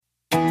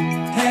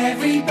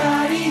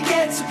Everybody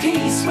gets a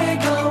piece, we're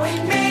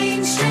going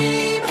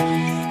mainstream.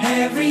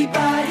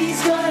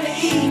 Everybody's gonna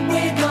eat,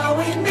 we're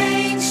going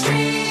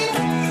mainstream.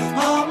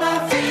 All my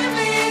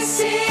family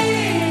sing.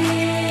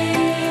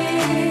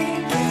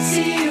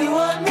 See you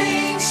on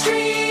Main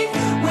Street,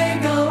 we're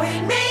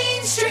going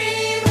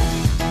mainstream.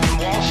 From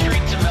Wall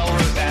Street to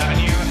Melrose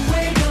Avenue,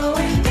 We're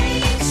going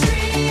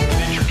mainstream.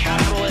 venture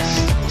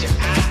capitalists to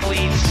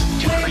athletes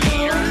to We're going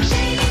creators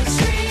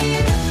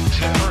mainstream.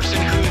 to the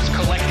person who's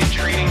collected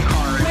trading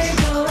cards We're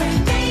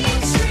going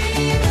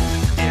mainstream.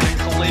 in a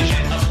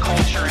collision of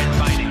culture and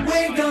finance.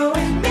 We're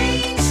going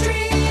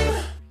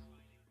mainstream.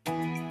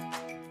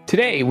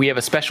 Today, we have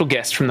a special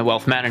guest from the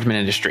wealth management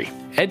industry.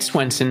 Ed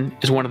Swenson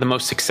is one of the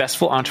most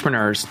successful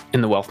entrepreneurs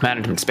in the wealth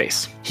management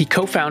space. He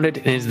co-founded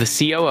and is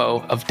the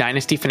COO of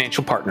Dynasty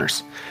Financial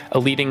Partners, a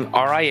leading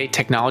RIA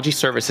technology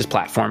services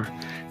platform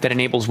that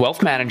enables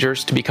wealth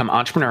managers to become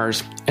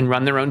entrepreneurs and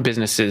run their own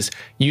businesses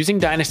using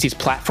Dynasty's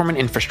platform and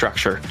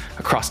infrastructure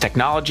across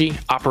technology,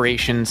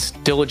 operations,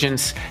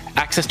 diligence,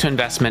 access to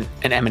investment,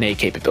 and M&A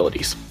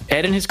capabilities.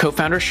 Ed and his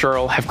co-founder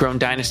Cheryl have grown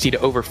Dynasty to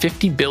over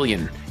 $50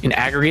 billion in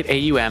aggregate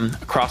AUM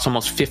across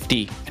almost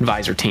 50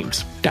 advisor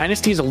teams.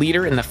 Dynasty is a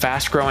leader in the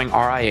fast-growing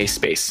RIA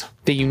space.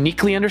 They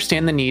uniquely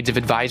understand the needs of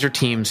advisor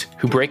teams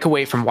who break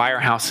away from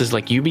wirehouses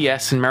like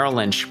UBS and Merrill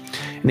Lynch,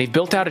 and they've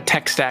built out a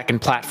tech stack and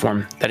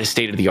platform that is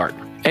state-of-the-art.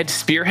 Ed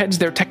spearheads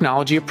their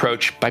technology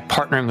approach by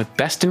partnering with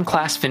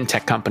best-in-class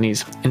fintech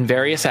companies in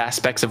various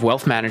aspects of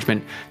wealth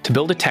management to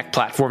build a tech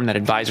platform that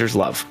advisors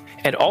love.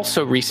 Ed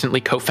also recently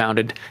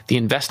co-founded the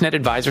Envestnet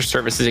Advisor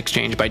Services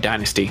Exchange by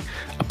Dynasty,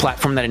 a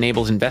platform that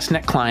enables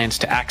Envestnet clients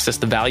to access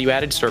the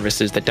value-added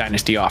services that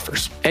Dynasty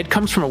offers. Ed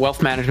comes from a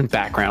wealth management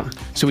background,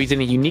 so he's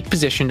in a unique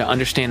position to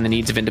understand the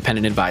needs of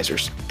independent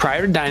advisors.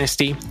 Prior to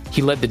Dynasty,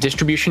 he led the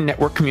distribution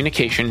network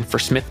communication for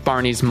Smith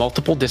Barney's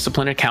multiple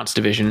discipline accounts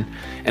division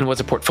and was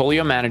a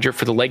portfolio manager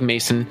for the Legg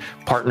Mason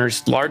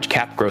Partners Large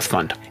Cap Growth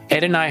Fund.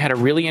 Ed and I had a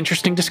really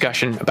interesting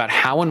discussion about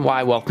how and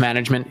why wealth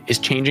management is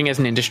changing as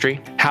an industry,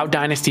 how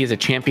Dynasty is a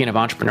champion of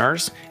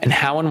entrepreneurs, and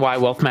how and why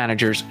wealth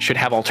managers should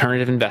have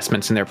alternative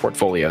investments in their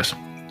portfolios.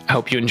 I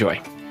hope you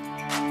enjoy.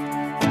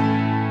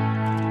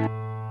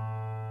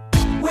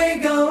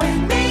 We're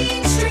going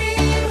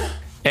mainstream.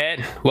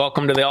 Ed,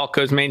 welcome to the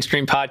Allco's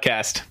Mainstream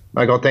Podcast.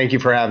 Michael, thank you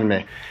for having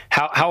me.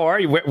 How are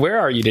you? Where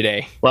are you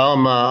today? Well,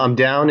 I'm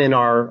down in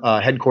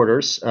our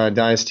headquarters,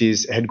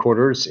 Dynasty's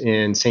headquarters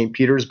in St.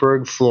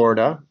 Petersburg,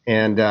 Florida,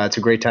 and it's a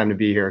great time to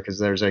be here because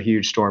there's a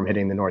huge storm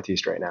hitting the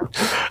Northeast right now.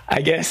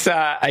 I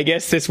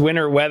guess this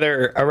winter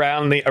weather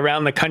around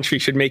the country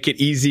should make it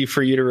easy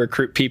for you to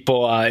recruit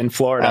people in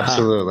Florida.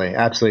 Absolutely,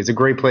 absolutely. It's a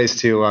great place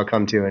to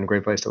come to and a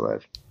great place to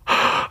live.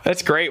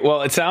 That's great.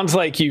 Well, it sounds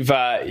like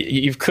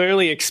you've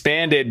clearly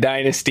expanded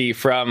Dynasty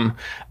from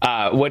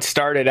what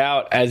started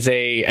out as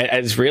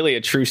really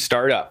a true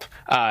startup.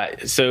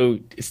 So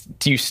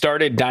you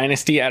started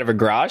Dynasty out of a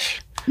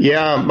garage?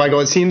 Yeah, Michael,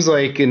 it seems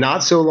like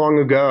not so long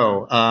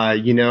ago,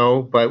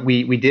 but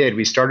we did.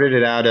 We started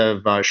it out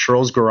of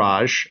Cheryl's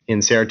garage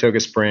in Saratoga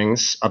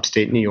Springs,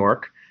 upstate New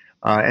York,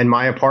 and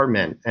my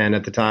apartment. And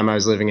at the time I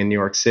was living in New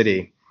York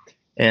City.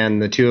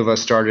 And the two of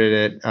us started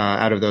it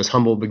out of those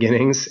humble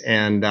beginnings,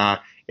 and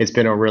it's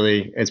been a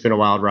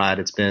wild ride.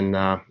 It's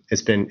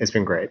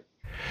been great.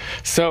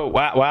 So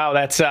wow,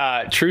 that's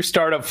true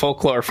startup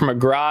folklore, from a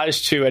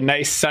garage to a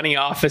nice sunny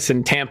office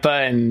in Tampa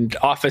and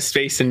office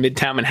space in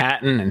Midtown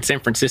Manhattan and San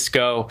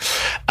Francisco.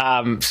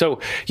 So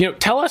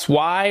tell us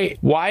why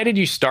did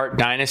you start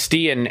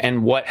Dynasty,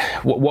 and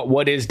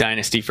what is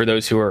Dynasty for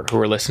those who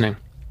are listening?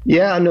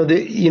 Yeah, no,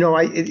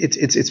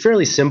 it's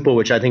fairly simple,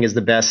 which I think is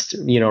the best,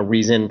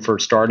 reason for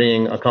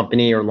starting a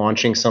company or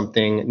launching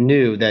something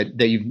new, that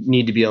you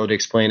need to be able to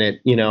explain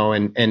it,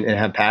 and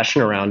have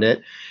passion around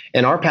it.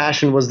 And our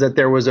passion was that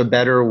there was a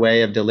better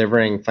way of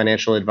delivering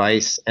financial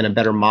advice and a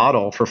better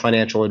model for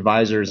financial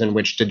advisors in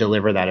which to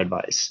deliver that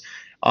advice.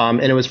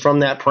 And it was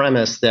from that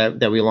premise that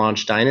we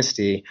launched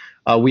Dynasty.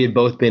 We had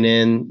both been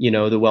in,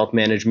 the wealth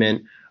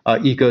management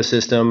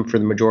ecosystem for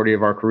the majority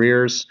of our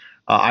careers.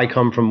 I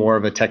come from more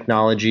of a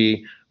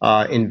technology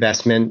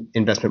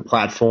investment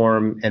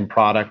platform and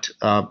product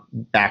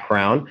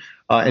background.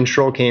 And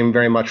Cheryl came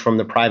very much from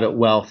the private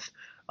wealth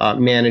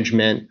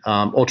management,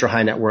 ultra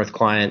high net worth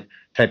client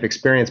type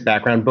experience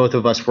background. Both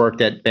of us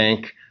worked at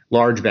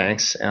large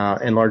banks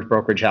and large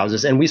brokerage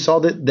houses. And we saw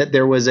that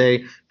there was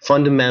a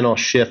fundamental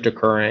shift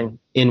occurring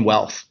in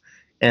wealth.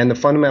 And the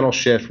fundamental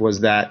shift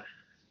was that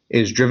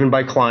is driven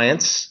by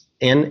clients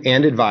and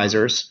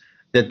advisors,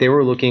 that they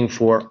were looking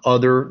for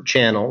other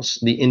channels,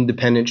 the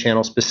independent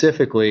channel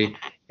specifically,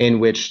 in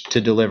which to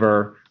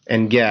deliver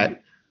and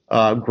get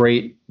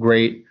great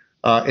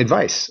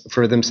advice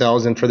for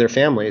themselves and for their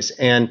families.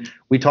 And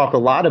we talk a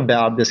lot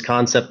about this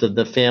concept of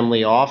the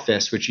family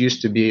office, which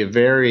used to be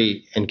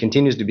and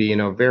continues to be,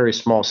 a very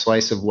small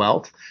slice of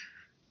wealth,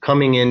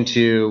 coming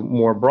into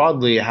more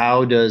broadly,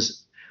 how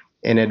does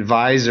an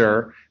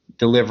advisor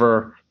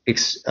deliver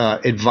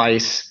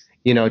advice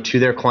to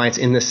their clients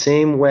in the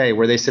same way,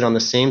 where they sit on the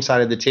same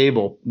side of the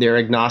table. They're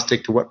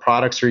agnostic to what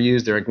products are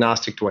used. They're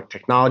agnostic to what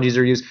technologies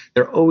are used.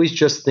 They're always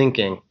just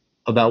thinking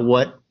about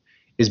what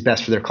is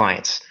best for their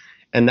clients.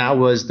 And that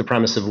was the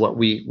premise of what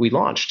we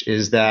launched,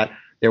 is that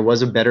there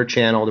was a better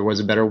channel, there was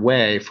a better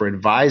way for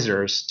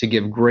advisors to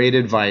give great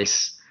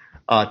advice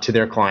to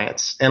their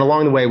clients. And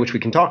along the way, which we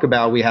can talk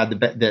about, we had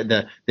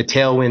the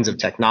tailwinds of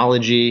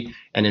technology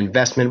and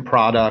investment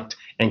product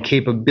and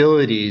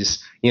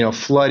capabilities,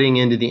 flooding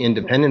into the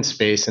independent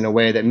space in a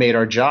way that made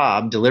our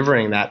job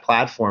delivering that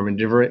platform and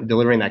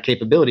delivering that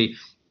capability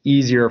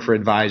easier for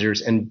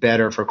advisors and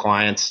better for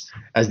clients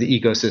as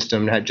the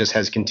ecosystem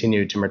has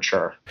continued to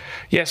mature.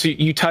 Yeah, so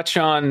you touch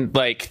on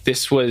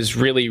this was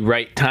really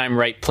right time,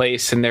 right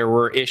place, and there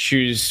were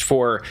issues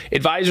for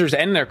advisors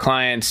and their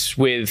clients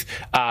with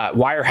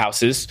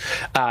wirehouses,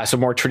 so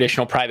more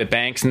traditional private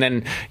banks. And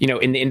then,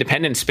 in the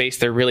independent space,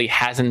 there really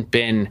hasn't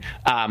been,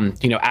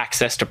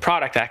 access to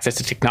product, access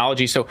to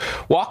technology. So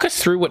walk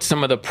us through what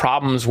some of the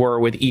problems were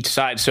with each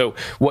side. So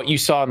what you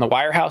saw in the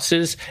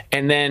wirehouses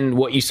and then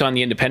what you saw in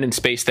the independent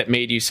space that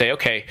made you say,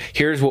 okay,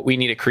 here's what we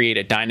need to create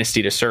at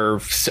Dynasty to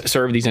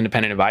serve these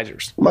independent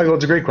advisors? Michael,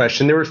 it's a great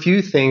question. There were a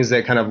few things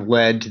that kind of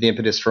led to the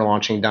impetus for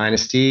launching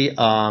Dynasty.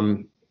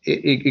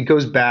 It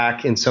goes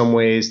back in some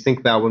ways.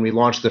 Think about when we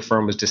launched the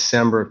firm was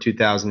December of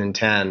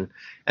 2010,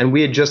 and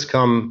we had just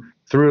come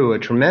through a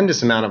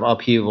tremendous amount of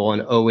upheaval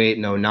in 08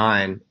 and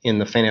 09 in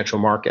the financial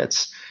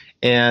markets,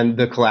 and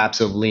the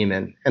collapse of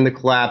Lehman and the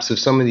collapse of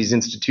some of these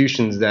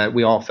institutions that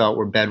we all felt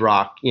were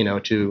bedrock,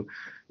 to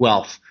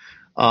wealth.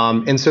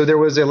 And so there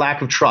was a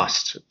lack of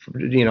trust,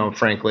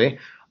 frankly.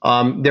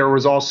 There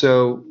was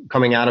also,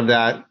 coming out of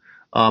that,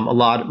 a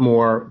lot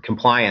more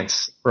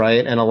compliance,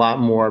 right? And a lot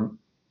more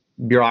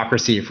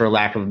bureaucracy, for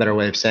lack of a better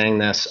way of saying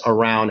this,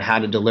 around how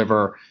to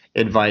deliver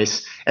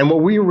advice. And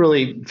what we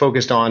really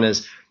focused on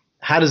is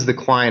how does the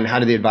client, how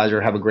do the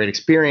advisor have a great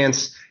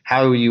experience?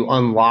 How you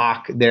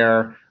unlock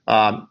their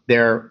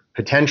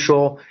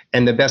potential?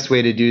 And the best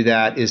way to do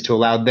that is to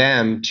allow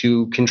them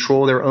to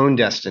control their own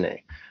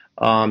destiny.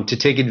 To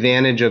take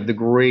advantage of the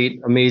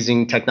great,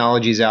 amazing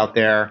technologies out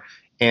there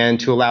and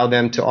to allow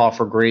them to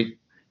offer great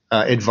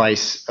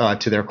advice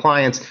to their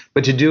clients,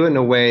 but to do it in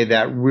a way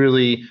that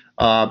really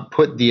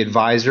put the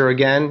advisor,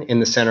 again, in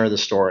the center of the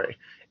story.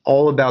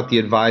 All about the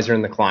advisor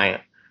and the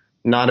client,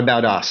 not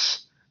about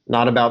us,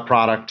 not about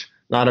product,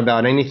 not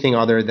about anything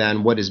other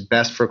than what is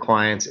best for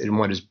clients and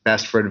what is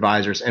best for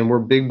advisors. And we're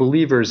big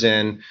believers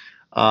in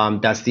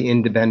that's the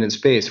independent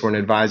space where an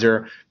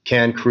advisor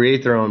can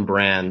create their own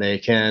brand. They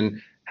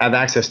can have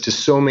access to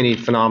so many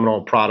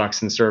phenomenal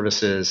products and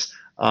services.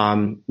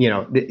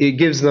 It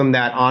gives them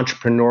that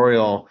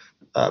entrepreneurial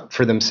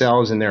for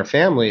themselves and their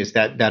families,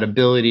 that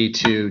ability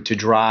to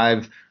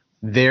drive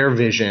their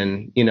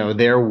vision,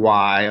 their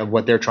why of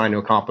what they're trying to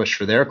accomplish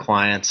for their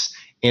clients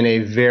in a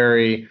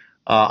very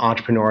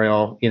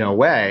entrepreneurial,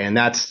 way. And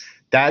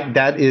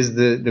that is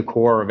the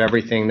core of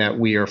everything that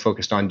we are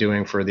focused on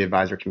doing for the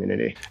advisor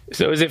community.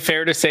 So is it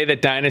fair to say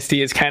that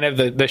Dynasty is kind of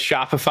the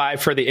Shopify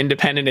for the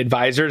independent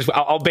advisors,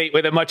 albeit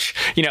with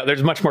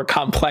there's a much more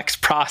complex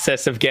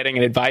process of getting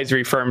an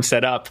advisory firm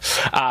set up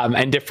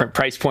and different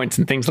price points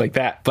and things like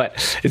that.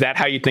 But is that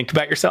how you think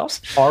about yourselves?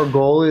 Our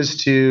goal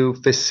is to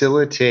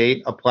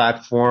facilitate a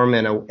platform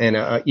and an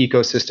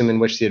ecosystem in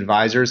which the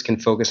advisors can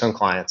focus on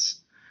clients.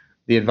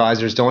 The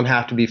advisors don't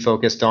have to be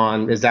focused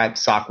on, is that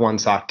SOC 1,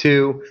 SOC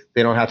 2?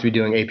 They don't have to be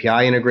doing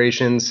API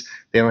integrations.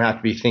 They don't have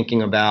to be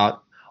thinking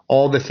about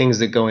all the things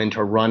that go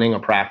into running a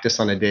practice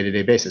on a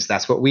day-to-day basis.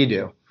 That's what we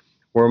do.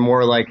 We're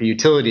more like a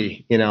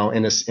utility, in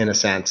a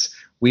sense.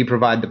 We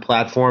provide the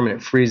platform and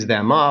it frees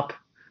them up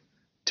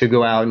to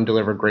go out and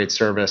deliver great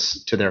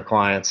service to their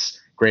clients,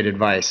 great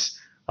advice.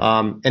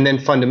 And then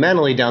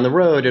fundamentally down the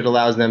road, it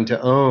allows them to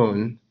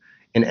own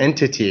an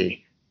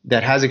entity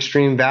that has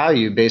extreme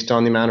value based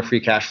on the amount of free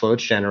cash flow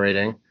it's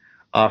generating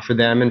for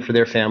them and for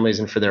their families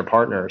and for their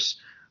partners.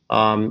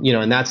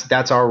 And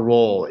that's our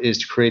role, is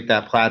to create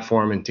that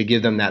platform and to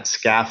give them that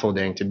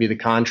scaffolding, to be the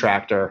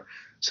contractor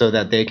so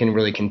that they can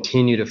really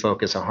continue to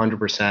focus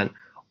 100%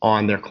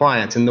 on their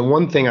clients. And the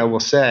one thing I will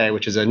say,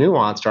 which is a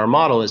nuance to our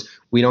model, is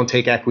we don't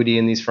take equity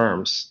in these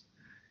firms.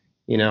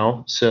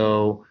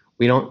 So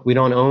we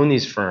don't own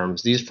these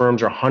firms. These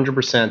firms are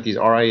 100%, these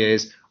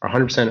RIAs are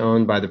 100%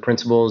 owned by the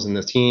principals and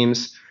the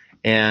teams.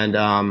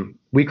 And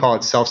we call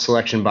it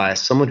self-selection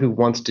bias. Someone who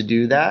wants to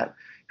do that,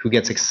 who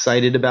gets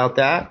excited about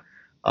that,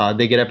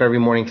 they get up every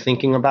morning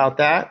thinking about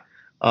that.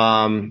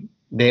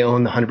 They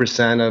own the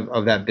 100%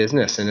 of that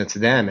business, and it's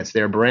them, it's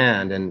their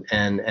brand,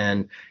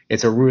 and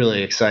it's a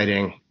really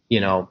exciting,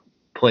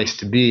 place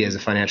to be as a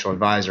financial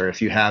advisor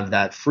if you have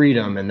that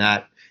freedom and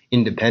that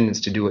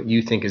independence to do what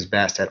you think is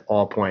best at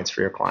all points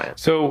for your client.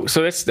 So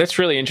that's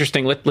really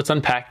interesting. Let's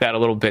unpack that a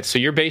little bit. So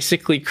you're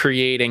basically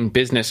creating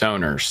business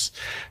owners.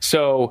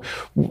 So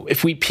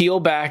if we peel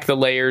back the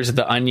layers of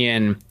the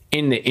onion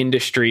in the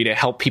industry to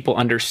help people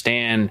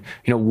understand,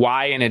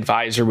 why an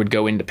advisor would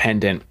go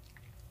independent,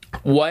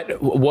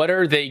 what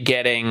are they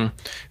getting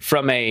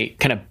from a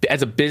kind of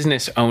as a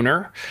business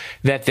owner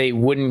that they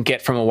wouldn't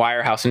get from a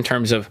wirehouse in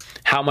terms of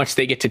how much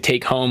they get to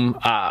take home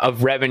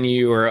of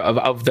revenue or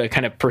of the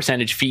kind of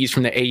percentage fees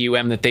from the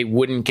AUM that they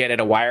wouldn't get at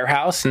a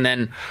wirehouse? And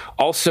then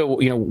also,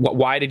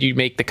 why did you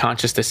make the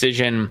conscious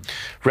decision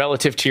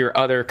relative to your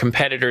other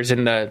competitors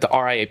in the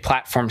RIA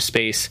platform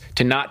space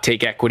to not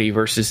take equity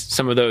versus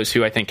some of those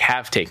who I think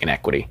have taken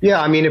equity?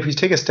 Yeah, I mean, if we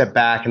take a step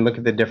back and look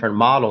at the different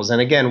models,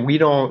 and again, we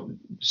don't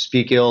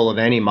speak ill of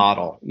any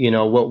model.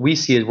 What we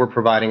see is we're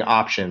providing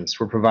options.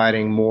 We're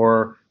providing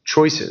more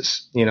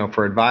choices,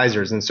 for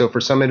advisors. And so for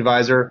some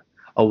advisor,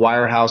 a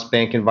wirehouse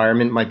bank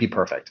environment might be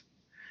perfect.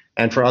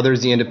 And for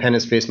others, the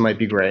independent space might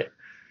be great.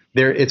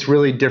 It's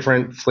really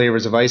different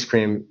flavors of ice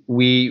cream.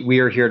 We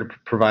are here to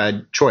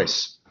provide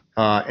choice.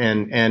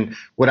 And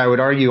what I would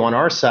argue on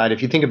our side,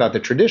 if you think about the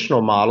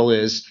traditional model,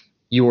 is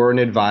you are an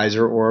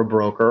advisor or a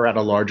broker at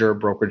a larger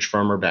brokerage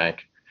firm or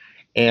bank.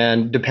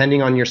 And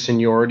depending on your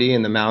seniority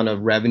and the amount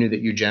of revenue that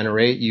you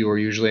generate, you are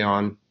usually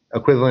on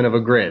equivalent of a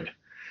grid.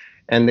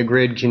 And the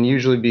grid can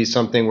usually be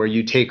something where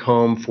you take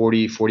home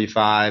 40,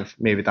 45,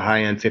 maybe at the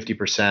high end,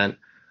 50%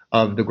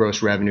 of the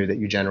gross revenue that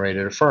you generate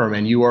at a firm.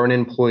 And you are an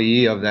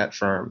employee of that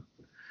firm.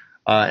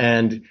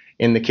 And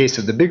in the case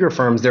of the bigger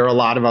firms, there are a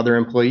lot of other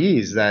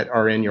employees that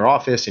are in your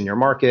office, in your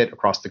market,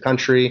 across the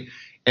country.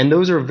 And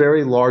those are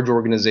very large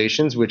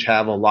organizations which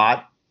have a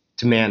lot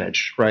to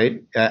manage,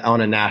 right,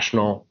 on a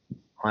national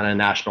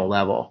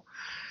level.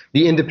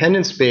 The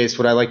independent space,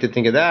 what I like to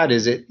think of that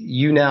is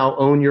you now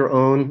own your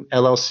own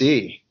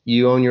LLC.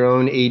 You own your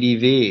own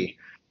ADV.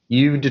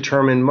 You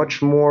determine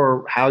much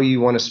more how you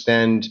want to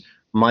spend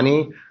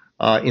money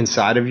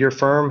inside of your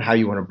firm, how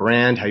you want to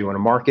brand, how you want to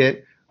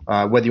market,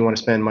 whether you want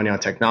to spend money on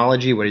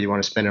technology, whether you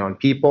want to spend it on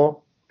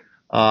people.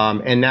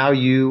 And now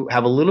you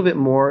have a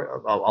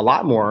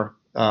lot more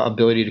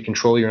ability to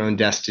control your own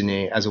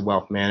destiny as a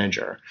wealth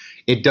manager.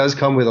 It does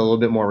come with a little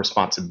bit more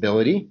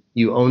responsibility.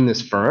 You own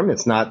this firm.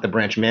 It's not the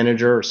branch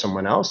manager or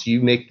someone else. You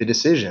make the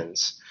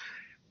decisions.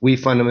 We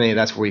fundamentally,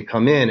 that's where we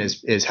come in,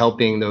 is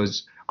helping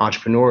those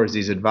entrepreneurs,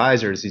 these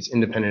advisors, these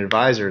independent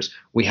advisors.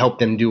 We help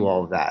them do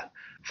all of that,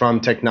 from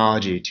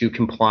technology to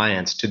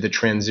compliance to the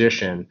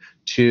transition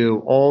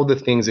to all the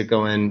things that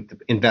go in the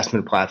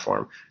investment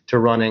platform to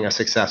running a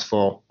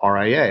successful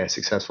RIA, a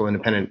successful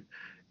independent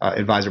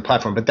advisor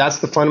platform. But that's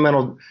the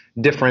fundamental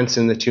difference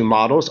in the two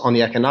models. On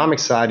the economic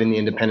side, in the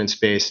independent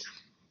space,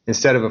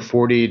 instead of a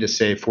 40 to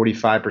say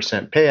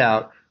 45%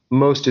 payout,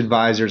 most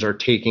advisors are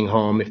taking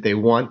home, if they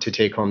want to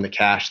take home the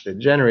cash they're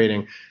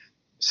generating,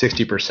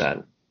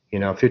 60%,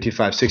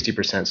 55,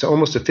 60%. So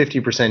almost a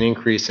 50%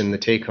 increase in the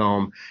take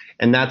home.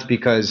 And that's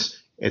because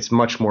it's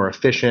much more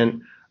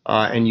efficient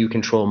and you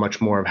control much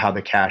more of how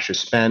the cash is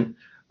spent.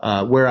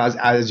 Whereas,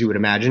 as you would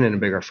imagine, in a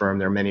bigger firm,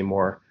 there are many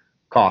more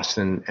costs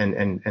and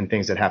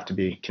things that have to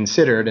be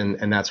considered.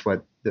 And that's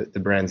what the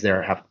brands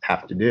there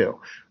have to do.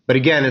 But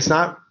again, it's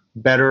not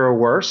better or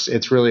worse.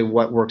 It's really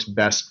what works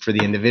best for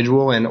the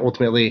individual and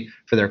ultimately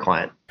for their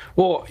client.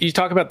 Well, you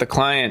talk about the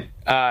client.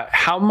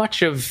 How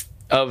much of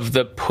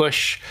the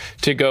push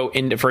to go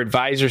for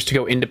advisors to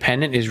go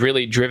independent is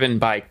really driven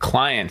by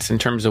clients in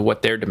terms of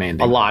what they're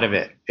demanding? A lot of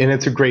it. And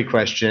it's a great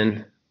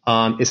question.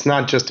 It's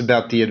not just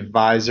about the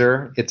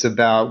advisor. It's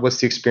about what's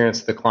the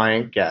experience the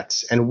client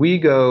gets. And we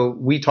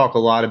talk a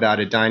lot about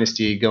at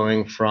Dynasty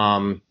going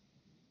from,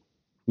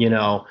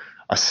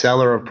 a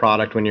seller of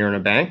product when you're in a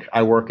bank.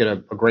 I work at a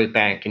great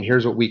bank, and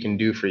here's what we can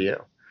do for you.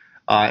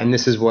 And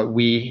this is what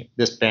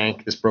this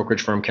bank, this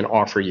brokerage firm can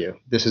offer you.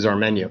 This is our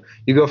menu.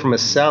 You go from a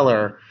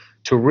seller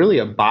to really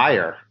a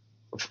buyer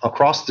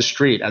across the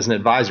street as an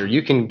advisor.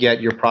 You can get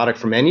your product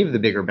from any of the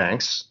bigger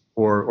banks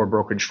or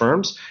brokerage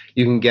firms.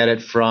 You can get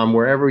it from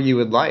wherever you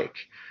would like.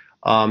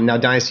 Now,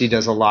 Dynasty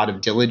does a lot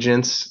of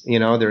diligence.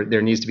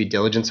 There needs to be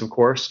diligence, of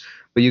course.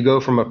 But you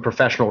go from a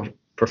professional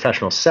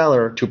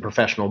seller to a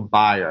professional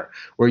buyer,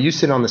 where you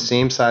sit on the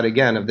same side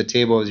again of the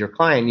table as your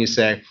client. And you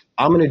say,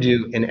 I'm going to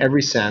do in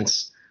every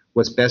sense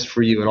what's best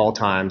for you at all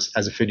times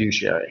as a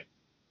fiduciary.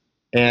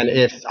 And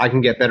if I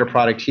can get better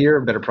product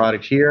here,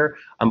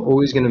 I'm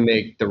always going to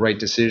make the right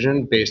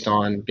decision based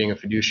on being a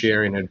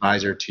fiduciary and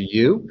advisor to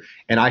you.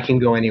 And I can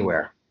go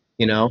anywhere.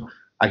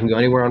 I can go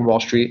anywhere on Wall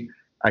Street.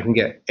 I can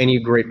get any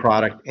great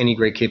product, any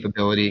great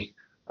capability,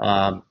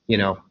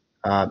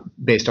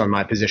 based on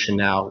my position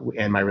now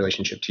and my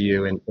relationship to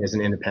you and as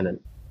an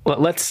independent. Well,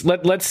 let's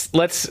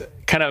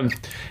kind of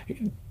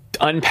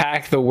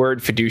unpack the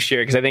word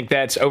fiduciary, because I think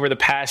that's over the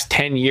past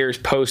 10 years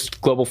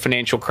post global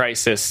financial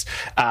crisis,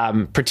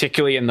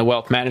 particularly in the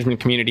wealth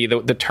management community,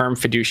 the term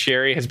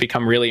fiduciary has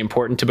become really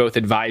important to both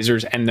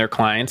advisors and their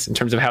clients in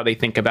terms of how they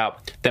think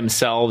about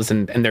themselves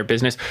and their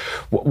business.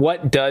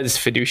 What does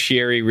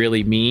fiduciary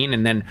really mean?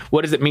 And then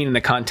what does it mean in the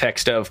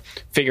context of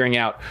figuring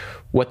out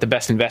what the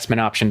best investment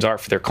options are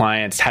for their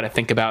clients, how to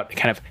think about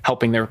kind of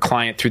helping their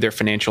client through their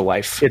financial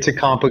life? It's a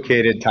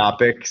complicated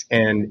topic,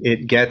 and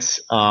it gets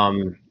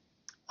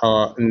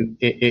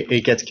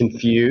it gets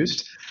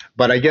confused.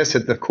 But I guess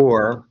at the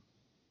core,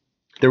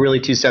 there are really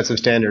two sets of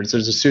standards.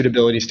 There's a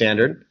suitability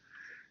standard,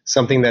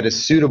 something that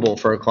is suitable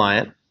for a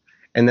client.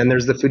 And then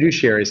there's the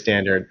fiduciary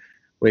standard,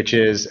 which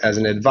is, as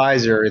an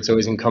advisor, it's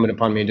always incumbent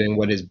upon me doing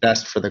what is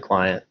best for the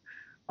client.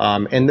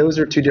 And those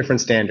are two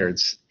different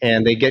standards,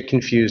 and they get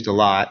confused a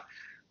lot.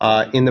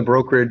 In the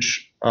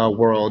brokerage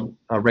world,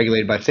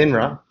 regulated by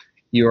FINRA,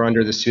 you are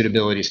under the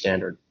suitability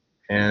standard.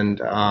 And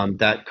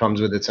that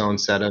comes with its own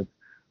set of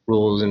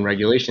rules and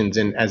regulations.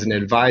 And as an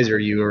advisor,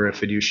 you are a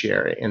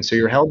fiduciary. And so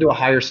you're held to a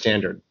higher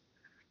standard.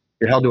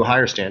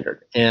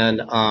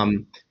 And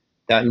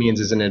that means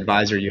as an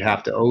advisor, you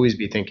have to always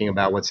be thinking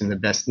about what's in the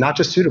best, not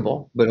just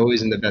suitable, but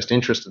always in the best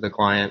interest of the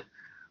client.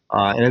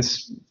 And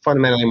it's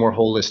fundamentally a more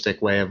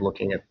holistic way of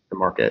looking at the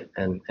market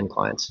and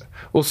clients.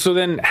 Well, so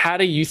then how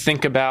do you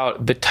think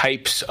about the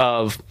types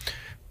of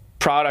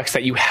products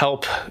that you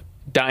help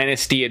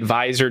Dynasty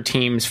advisor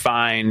teams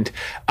find,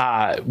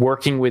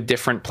 working with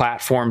different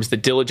platforms, the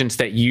diligence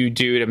that you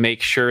do to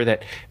make sure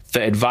that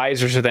the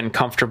advisors are then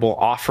comfortable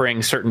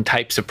offering certain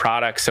types of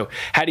products? So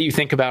how do you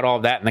think about all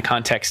of that in the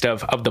context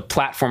of the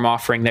platform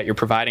offering that you're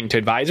providing to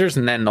advisors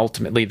and then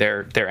ultimately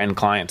their end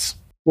clients?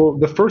 Well,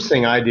 the first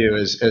thing I do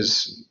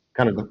as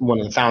kind of one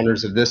of the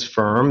founders of this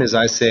firm is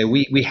I say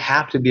we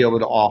have to be able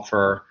to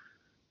offer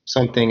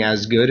something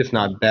as good, if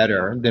not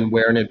better, than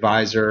where an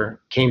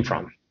advisor came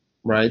from,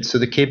 right? So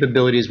the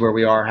capabilities where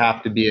we are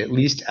have to be at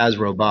least as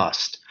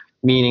robust,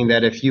 meaning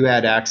that if you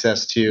had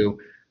access to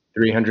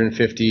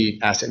 350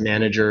 asset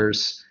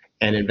managers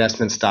and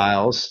investment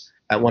styles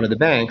at one of the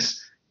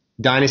banks,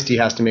 Dynasty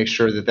has to make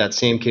sure that that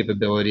same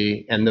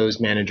capability and those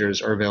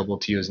managers are available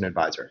to you as an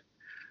advisor.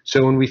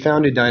 So when we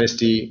founded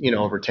Dynasty,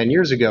 over 10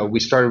 years ago, we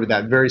started with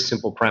that very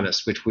simple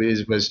premise, which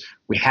was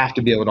we have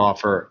to be able to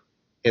offer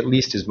at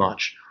least as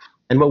much.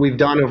 And what we've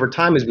done over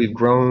time is we've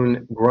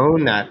grown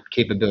that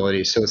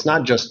capability. So it's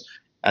not just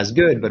as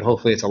good, but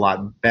hopefully it's a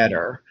lot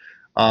better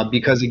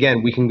because,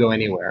 again, we can go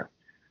anywhere.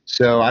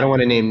 So I don't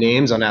want to name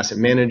names on asset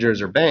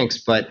managers or banks,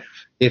 but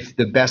if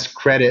the best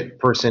credit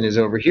person is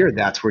over here,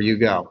 that's where you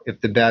go. If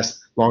the best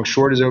long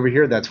short is over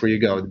here, that's where you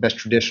go. The best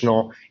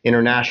traditional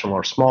international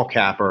or small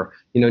cap or,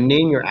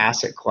 name your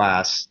asset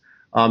class.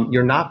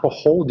 You're not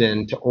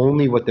beholden to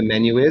only what the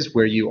menu is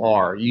where you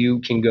are. You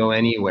can go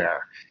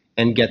anywhere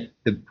and get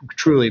the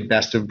truly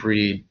best of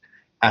breed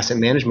asset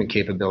management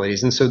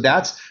capabilities. And so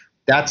that's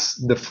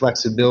the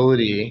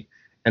flexibility.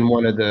 And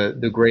one of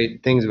the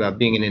great things about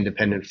being an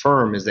independent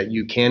firm is that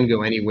you can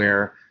go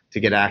anywhere to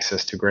get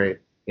access to great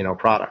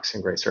products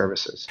and great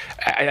services.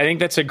 I think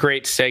that's a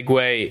great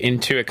segue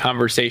into a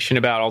conversation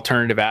about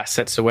alternative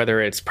assets. So whether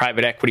it's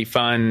private equity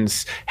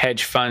funds,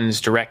 hedge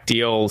funds, direct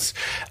deals,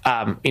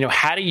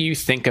 how do you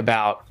think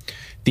about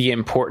the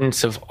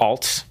importance of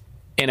alts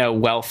in a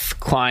wealth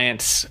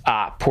client's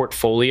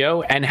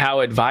portfolio, and how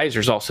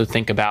advisors also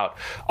think about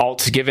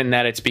alts, given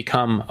that it's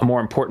become a more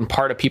important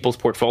part of people's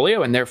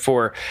portfolio and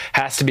therefore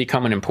has to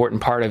become an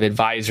important part of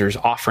advisors'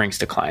 offerings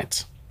to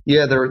clients?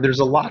 Yeah, there's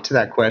a lot to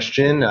that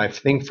question. I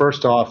think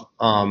first off,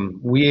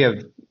 we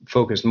have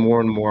focused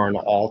more and more on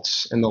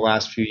alts in the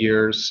last few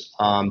years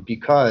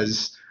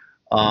because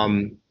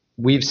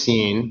we've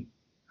seen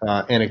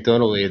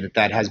anecdotally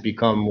that has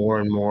become more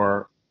and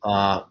more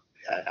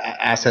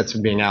assets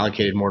are being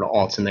allocated more to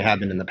alts than they have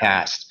been in the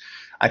past.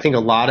 I think a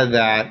lot of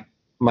that,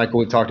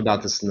 Michael, we've talked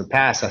about this in the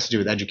past, has to do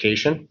with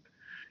education,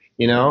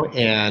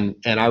 and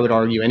I would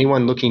argue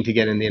anyone looking to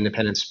get in the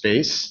independent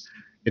space,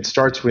 it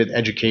starts with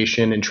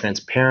education and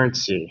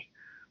transparency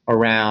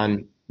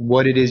around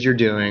what it is you're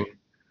doing,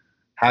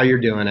 how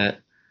you're doing it,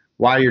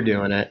 why you're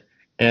doing it.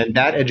 And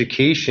that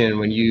education,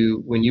 when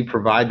you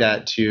provide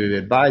that to the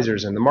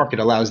advisors in the market,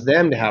 allows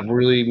them to have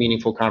really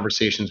meaningful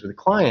conversations with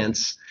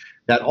clients.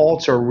 That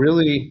alts are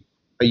really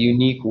a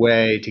unique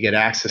way to get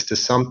access to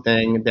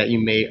something that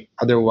you may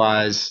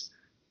otherwise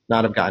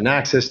not have gotten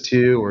access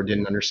to or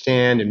didn't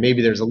understand. And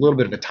maybe there's a little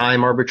bit of a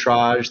time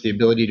arbitrage, the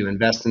ability to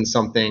invest in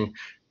something.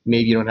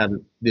 Maybe you don't have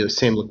the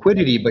same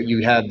liquidity, but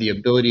you have the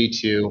ability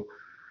to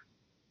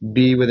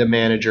be with a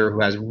manager who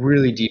has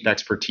really deep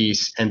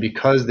expertise. And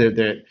because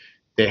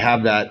they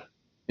have that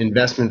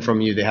investment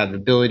from you, they have the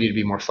ability to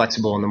be more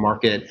flexible in the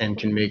market and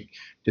can make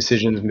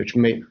decisions which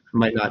might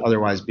not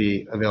otherwise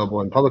be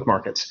available in public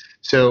markets.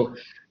 So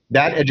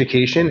that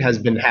education has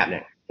been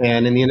happening.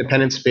 And in the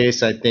independent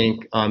space, I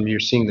think you're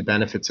seeing the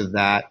benefits of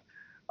that.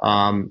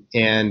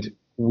 And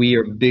we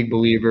are big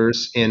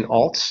believers in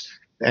alts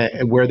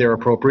where they're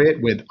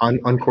appropriate with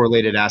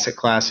uncorrelated asset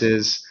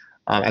classes.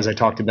 As I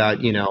talked about,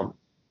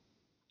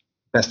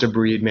 best of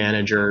breed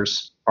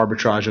managers,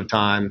 arbitrage of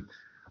time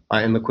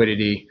and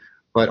liquidity.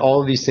 But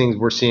all of these things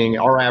we're seeing,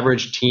 our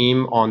average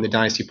team on the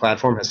Dynasty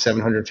platform has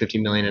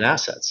 $750 million in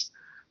assets.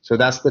 So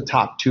that's the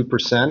top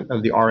 2%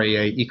 of the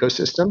RIA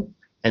ecosystem.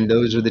 And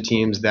those are the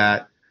teams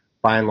that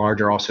by and large,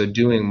 are also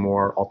doing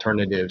more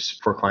alternatives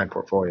for client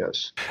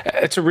portfolios.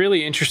 It's a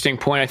really interesting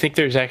point. I think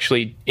there's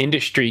actually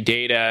industry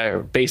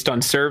data based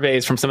on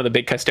surveys from some of the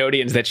big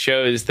custodians that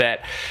shows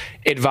that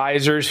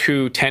advisors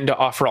who tend to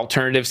offer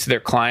alternatives to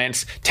their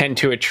clients tend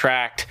to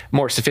attract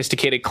more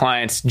sophisticated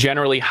clients,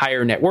 generally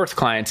higher net worth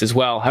clients as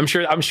well. I'm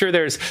sure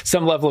there's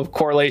some level of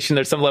correlation,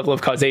 there's some level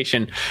of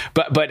causation,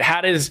 but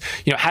how does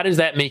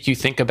that make you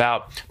think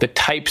about the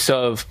types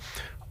of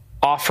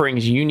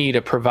offerings you need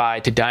to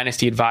provide to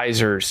Dynasty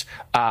advisors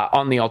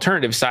on the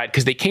alternative side,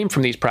 because they came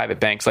from these private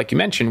banks, like you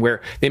mentioned,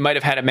 where they might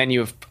have had a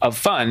menu of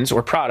funds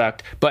or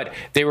product, but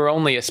they were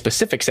only a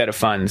specific set of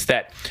funds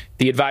that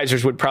the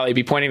advisors would probably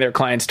be pointing their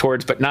clients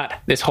towards, but not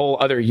this whole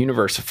other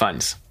universe of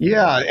funds.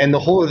 Yeah, and the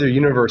whole other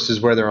universe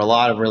is where there are a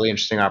lot of really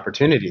interesting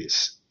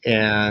opportunities.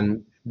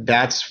 And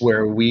that's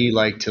where we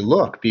like to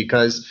look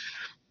because,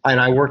 and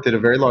I worked at a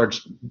very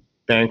large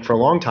bank for a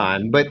long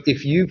time, but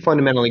if you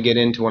fundamentally get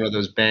into one of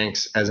those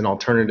banks as an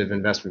alternative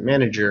investment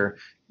manager,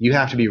 you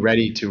have to be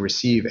ready to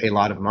receive a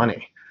lot of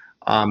money.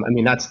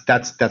 That's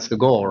the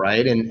goal,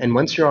 right? And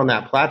once you're on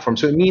that platform,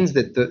 so it means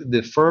that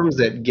the firms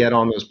that get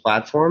on those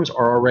platforms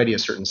are already a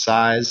certain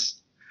size,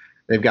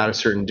 they've got a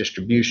certain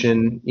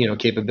distribution,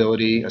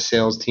 capability, a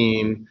sales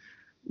team.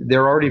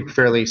 They're already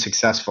fairly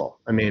successful.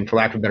 For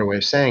lack of a better way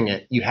of saying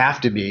it, you have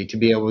to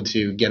be able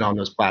to get on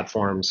those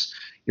platforms.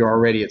 You're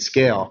already at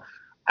scale.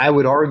 I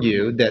would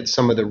argue that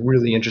some of the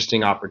really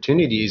interesting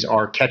opportunities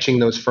are catching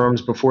those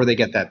firms before they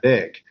get that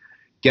big.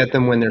 Get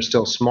them when they're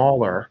still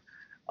smaller,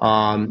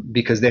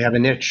 because they have a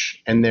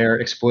niche and they're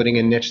exploiting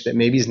a niche that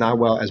maybe is not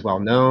as well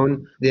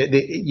known.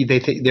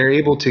 They're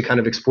able to kind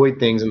of exploit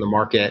things in the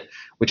market,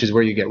 which is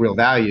where you get real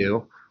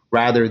value,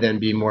 rather than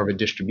be more of a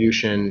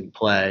distribution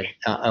play,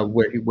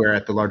 where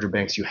at the larger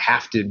banks you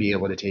have to be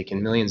able to take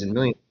in millions and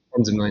millions,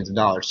 tens of millions of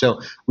dollars. So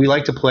we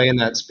like to play in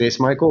that space,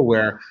 Michael,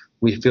 where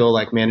we feel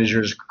like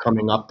managers are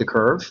coming up the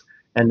curve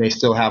and they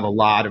still have a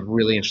lot of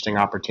really interesting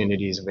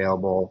opportunities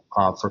available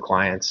for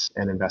clients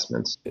and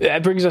investments.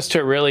 That brings us to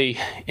a really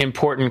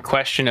important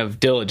question of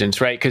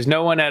diligence, right? Because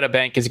no one at a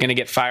bank is going to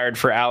get fired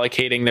for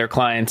allocating their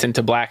clients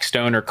into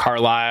Blackstone or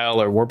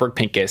Carlyle or Warburg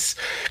Pincus.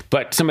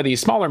 But some of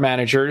these smaller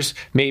managers,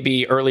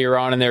 maybe earlier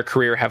on in their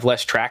career, have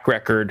less track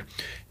record,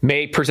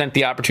 may present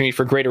the opportunity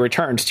for greater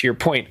returns, to your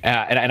point.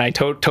 And I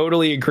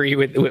totally agree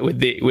with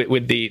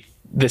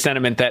the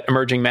sentiment that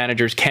emerging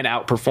managers can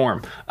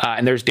outperform.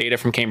 And there's data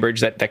from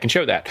Cambridge that can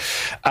show that.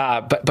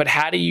 But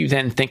how do you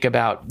then think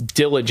about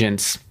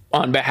diligence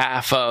on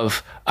behalf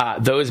of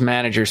those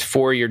managers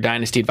for your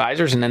Dynasty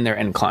advisors and then their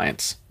end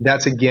clients?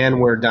 That's again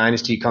where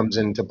Dynasty comes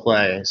into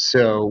play.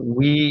 So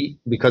we,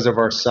 because of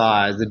our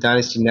size, the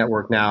Dynasty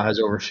network now has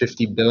over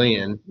 50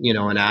 billion, in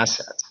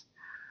assets.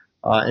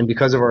 And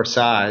because of our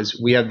size,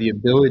 we have the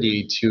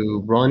ability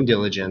to run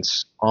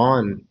diligence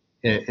on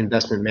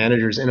investment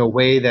managers in a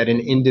way that an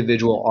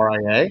individual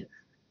RIA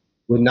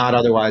would not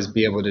otherwise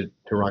be able to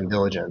run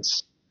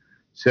diligence.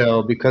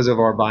 So because of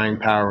our buying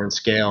power and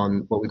scale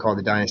and what we call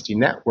the Dynasty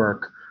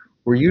network,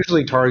 we're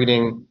usually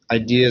targeting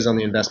ideas on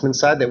the investment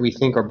side that we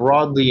think are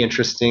broadly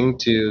interesting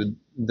to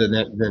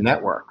the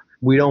network.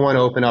 We don't want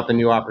to open up a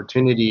new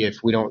opportunity if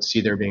we don't see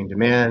there being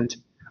demand.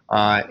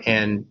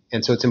 And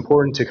so it's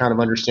important to kind of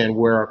understand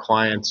where our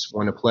clients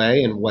want to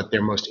play and what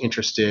they're most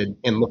interested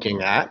in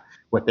looking at,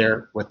 what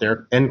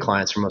their end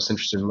clients are most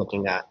interested in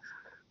looking at.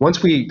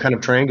 Once we kind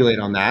of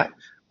triangulate on that,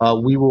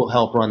 we will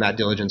help run that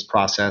diligence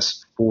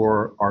process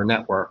for our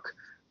network,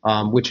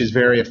 which is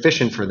very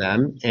efficient for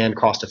them and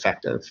cost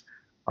effective.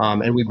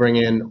 And we bring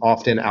in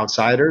often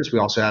outsiders. We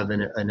also have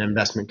an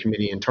investment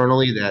committee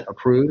internally that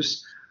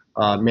approves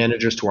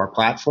managers to our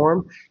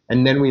platform,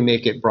 and then we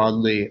make it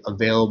broadly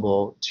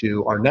available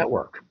to our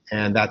network.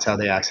 And that's how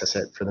they access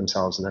it for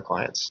themselves and their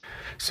clients.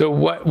 So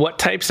what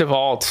types of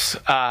alts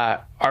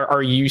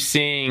are you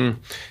seeing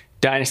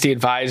Dynasty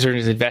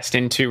advisors invest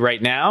into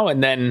right now?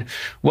 And then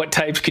what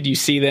types could you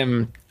see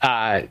them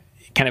kind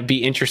of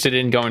be interested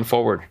in going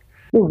forward?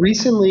 Well,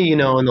 recently, in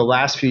the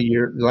last 2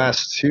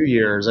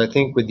 years, I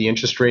think with the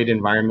interest rate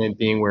environment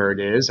being where it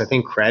is, I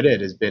think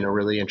credit has been a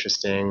really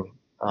interesting,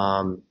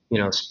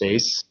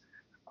 space.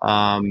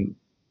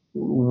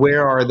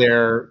 Where are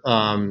there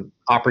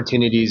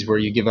opportunities where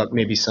you give up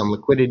maybe some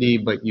liquidity,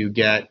 but you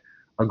get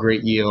a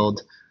great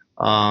yield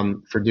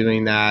for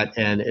doing that,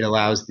 and it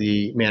allows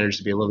the managers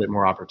to be a little bit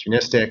more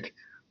opportunistic.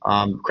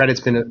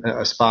 Credit's been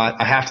a spot.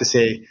 I have to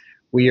say,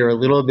 we are a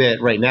little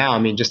bit right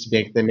now. Just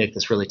to make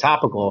this really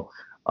topical,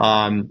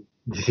 the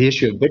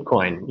issue of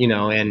Bitcoin,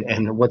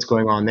 and what's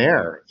going on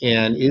there,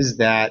 and is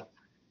that,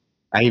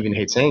 I even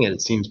hate saying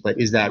it seems, but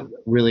is that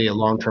really a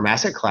long-term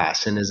asset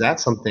class? And is that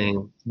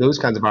something, those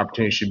kinds of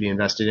opportunities should be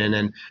invested in?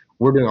 And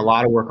we're doing a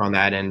lot of work on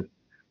that. And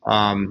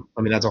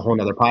that's a whole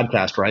nother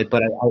podcast, right?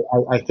 But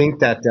I think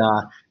that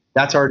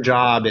that's our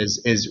job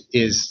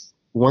is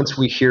once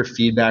we hear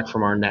feedback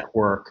from our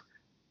network,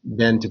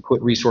 then to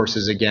put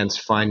resources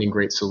against finding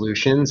great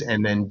solutions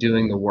and then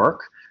doing the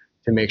work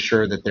to make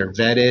sure that they're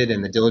vetted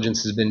and the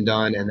diligence has been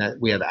done and that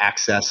we have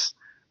access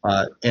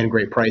and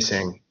great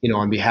pricing,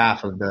 on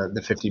behalf of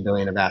the 50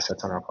 billion of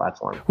assets on our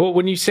platform. Well,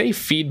 when you say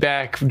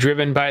feedback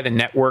driven by the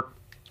network,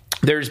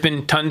 there's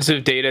been tons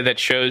of data that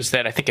shows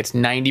that I think it's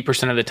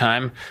 90% of the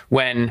time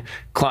when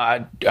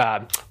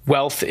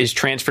wealth is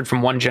transferred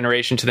from one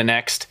generation to the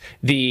next,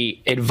 the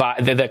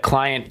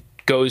client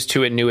goes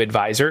to a new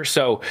advisor.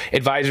 So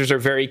advisors are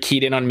very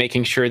keyed in on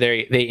making sure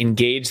they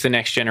engage the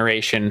next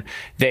generation.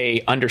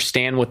 They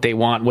understand what they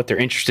want, what they're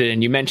interested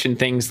in. You mentioned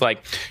things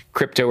like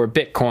crypto or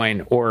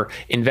Bitcoin or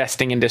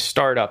investing into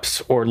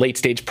startups or late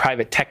stage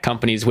private tech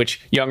companies,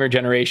 which younger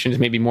generations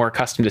may be more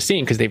accustomed to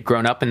seeing because they've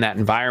grown up in that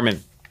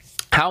environment.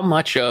 How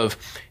much of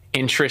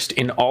interest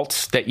in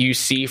alts that you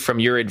see from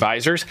your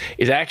advisors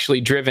is actually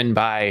driven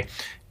by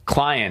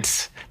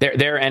clients,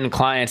 their end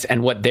clients,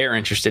 and what they're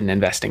interested in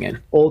investing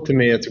in?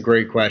 Ultimately, it's a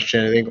great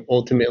question. I think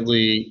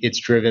ultimately it's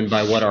driven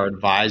by what our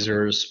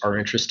advisors are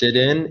interested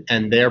in,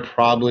 and they're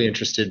probably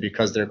interested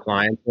because their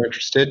clients are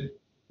interested.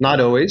 Not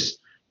always,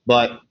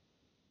 but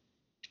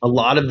a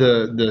lot of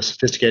the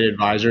sophisticated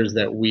advisors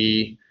that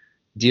we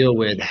deal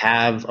with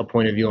have a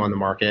point of view on the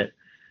market.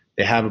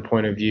 They have a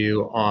point of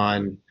view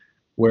on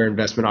where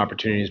investment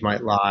opportunities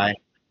might lie.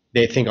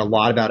 They think a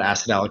lot about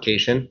asset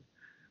allocation.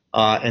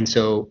 And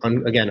so,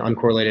 again,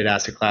 uncorrelated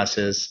asset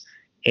classes.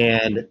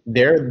 And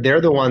they're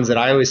the ones that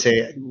I always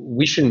say,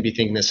 we shouldn't be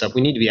thinking this up.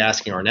 We need to be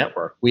asking our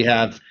network. We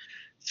have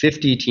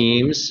 50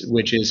 teams,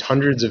 which is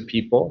hundreds of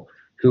people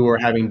who are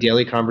having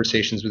daily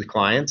conversations with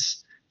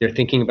clients. They're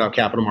thinking about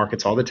capital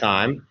markets all the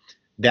time.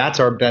 That's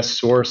our best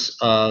source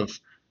of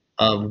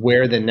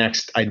where the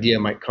next idea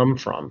might come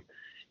from.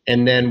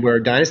 And then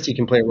where Dynasty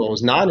can play a role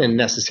is not in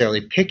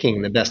necessarily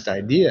picking the best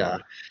idea.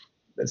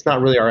 That's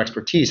not really our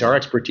expertise. Our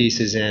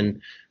expertise is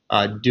in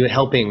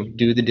helping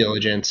do the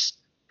diligence,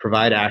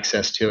 provide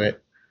access to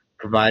it,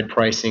 provide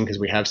pricing because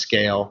we have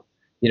scale,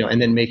 and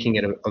then making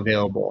it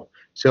available.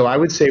 So I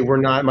would say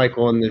we're not,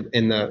 Michael,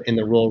 in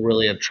the role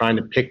really of trying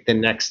to pick the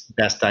next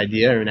best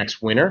idea or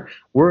next winner.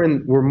 We're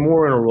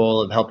more in a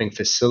role of helping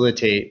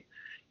facilitate,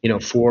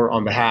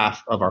 on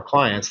behalf of our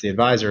clients, the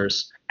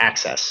advisors,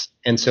 access.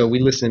 And so we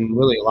listen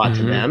really a lot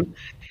to them.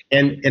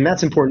 And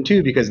that's important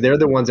too, because they're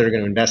the ones that are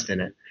going to invest in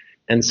it.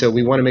 And so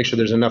we want to make sure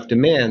there's enough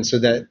demand so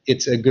that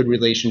it's a good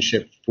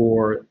relationship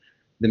for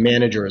the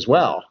manager as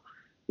well.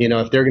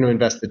 If they're going to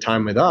invest the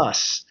time with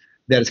us,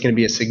 that it's going to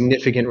be a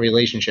significant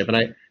relationship.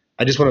 And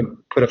I just want to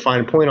put a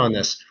fine point on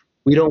this.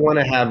 We don't want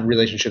to have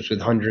relationships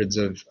with hundreds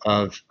of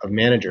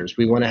managers.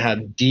 We want to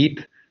have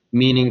deep,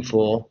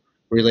 meaningful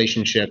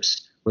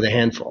relationships with a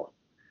handful.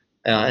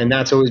 And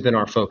that's always been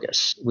our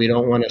focus. We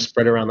don't want to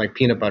spread around like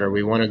peanut butter.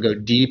 We want to go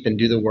deep and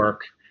do the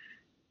work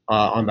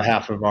on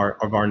behalf of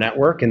our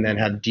network, and then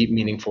have deep,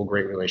 meaningful,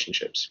 great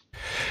relationships.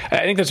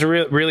 I think that's a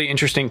really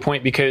interesting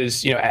point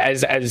because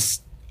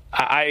as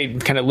I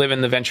kind of live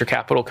in the venture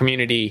capital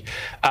community,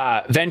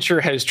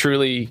 venture has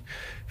truly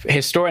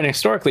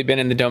historically been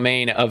in the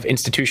domain of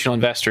institutional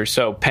investors,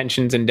 so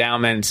pensions,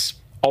 endowments,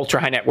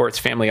 ultra high net worth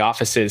family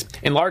offices,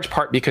 in large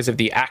part because of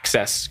the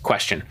access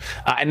question.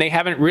 And they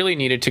haven't really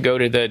needed to go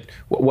to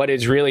what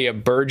is really a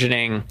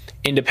burgeoning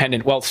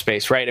independent wealth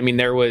space, right? I mean,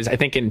 I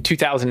think in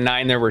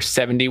 2009, there were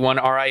 71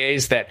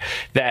 RIAs that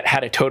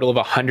had a total of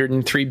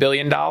 $103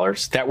 billion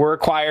that were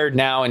acquired.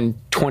 Now in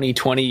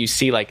 2020, you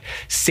see like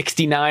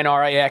 69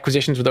 RIA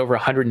acquisitions with over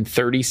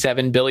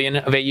 137 billion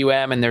of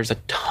AUM. And there's a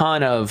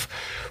ton of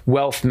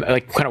wealth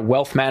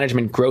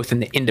management growth in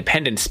the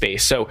independent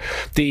space. So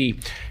the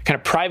kind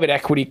of private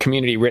equity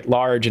community writ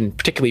large, and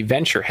particularly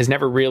venture, has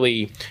never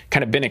really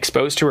kind of been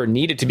exposed to or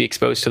needed to be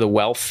exposed to the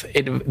wealth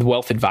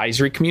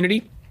advisory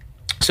community.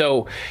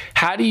 So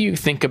how do you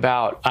think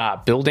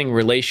about building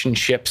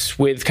relationships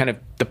with kind of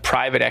the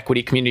private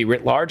equity community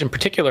writ large, in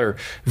particular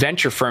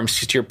venture firms?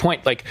 To your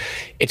point, like,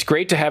 it's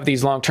great to have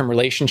these long-term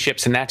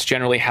relationships, and that's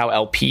generally how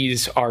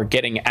LPs are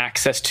getting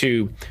access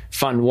to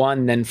Fund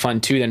 1, then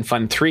Fund 2, then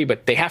Fund 3,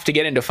 but they have to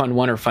get into Fund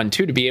 1 or Fund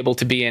 2 to be able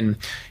to be in,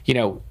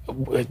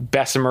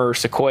 Bessemer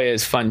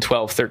Sequoia's Fund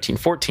 12, 13,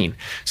 14.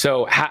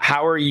 So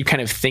how are you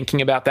kind of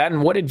thinking about that?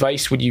 And what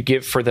advice would you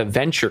give for the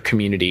venture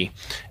community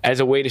as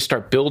a way to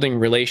start building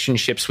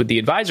relationships with the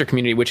advisor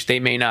community, which they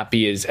may not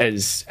be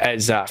as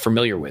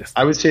familiar with?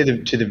 I would say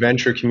that to the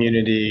venture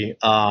community,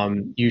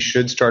 you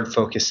should start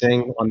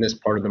focusing on this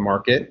part of the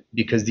market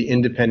because the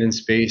independent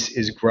space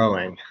is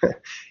growing.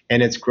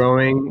 And it's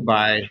growing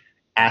by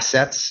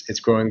assets.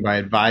 It's growing by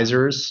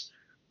advisors.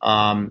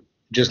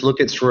 Just look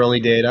at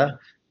Cerulli data.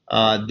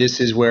 This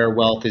is where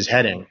wealth is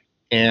heading.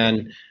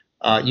 And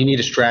you need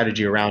a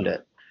strategy around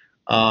it.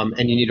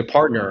 And you need a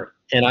partner.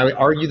 And I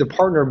argue the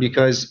partner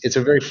because it's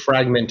a very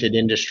fragmented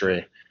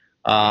industry.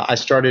 I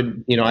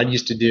started, I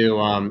used to do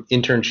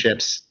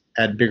internships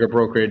at bigger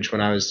brokerage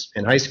when I was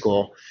in high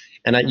school.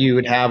 And you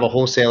would have a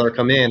wholesaler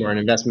come in or an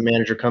investment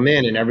manager come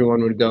in, and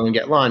everyone would go and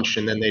get lunch,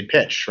 and then they'd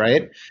pitch,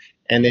 right?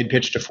 And they'd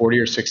pitch to 40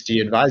 or 60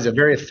 advisors,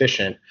 very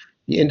efficient.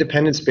 The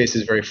independent space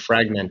is very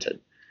fragmented,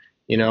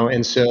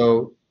 and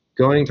so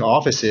going to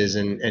offices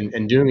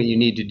and doing what you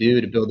need to do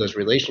to build those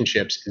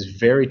relationships is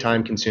very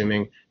time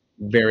consuming,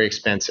 very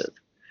expensive.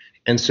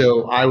 And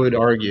so I would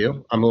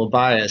argue, I'm a little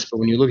biased, but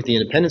when you look at the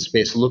independent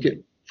space, look at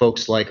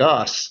folks like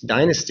us,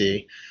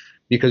 Dynasty,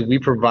 because we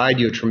provide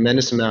you a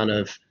tremendous amount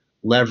of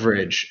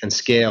leverage and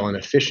scale and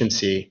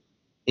efficiency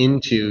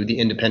into the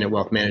independent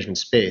wealth management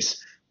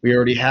space. We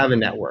already have a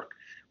network.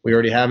 We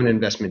already have an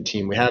investment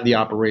team. We have the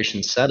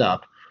operations set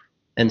up.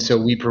 And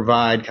so we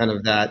provide kind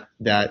of that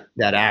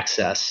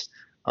access.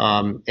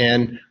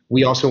 And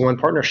we also want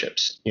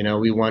partnerships.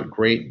 We want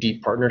great,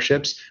 deep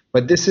partnerships.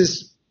 But this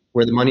is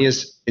where the money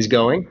is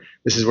going.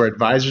 This is where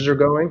advisors are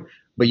going.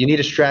 But you need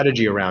a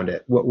strategy around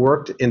it. What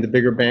worked in the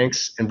bigger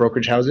banks and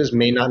brokerage houses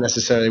may not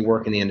necessarily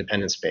work in the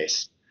independent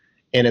space.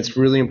 And it's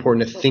really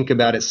important to think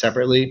about it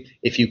separately.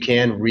 If you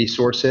can,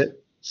 resource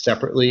it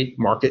separately,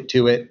 market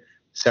to it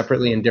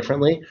separately and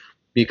differently,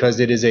 because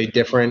it is a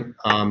different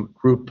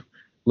group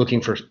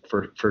looking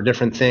for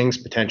different things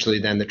potentially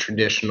than the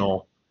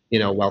traditional,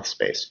 wealth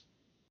space.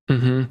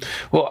 Mm-hmm.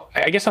 Well,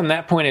 I guess on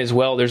that point as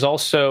well, there's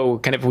also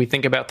kind of, we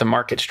think about the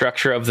market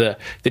structure of the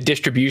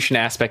distribution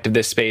aspect of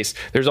this space.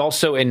 There's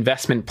also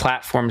investment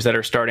platforms that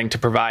are starting to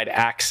provide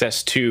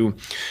access to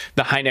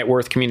the high net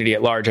worth community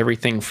at large,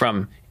 everything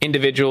from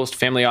individuals to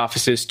family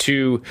offices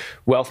to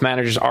wealth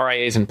managers,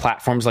 RIAs, and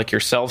platforms like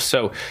yourself.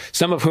 So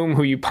some of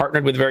who you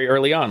partnered with very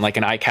early on, like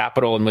an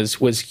iCapital, and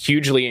was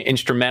hugely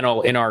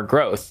instrumental in our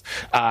growth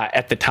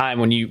at the time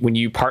when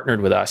you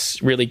partnered with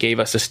us, really gave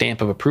us a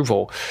stamp of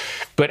approval.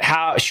 But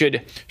how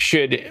should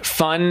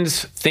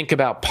funds think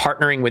about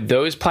partnering with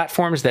those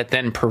platforms that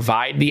then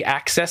provide the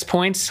access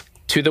points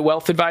to the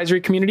wealth advisory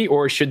community,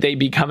 or should they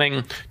be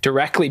coming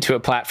directly to a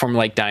platform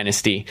like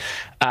Dynasty,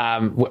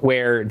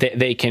 where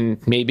they can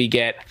maybe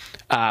get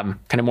kind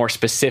of more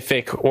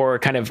specific or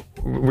kind of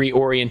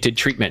reoriented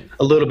treatment?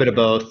 A little bit of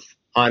both,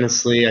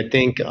 honestly. I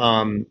think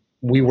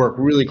we work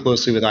really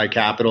closely with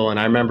iCapital, and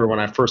I remember when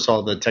I first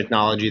saw the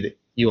technology that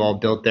you all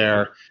built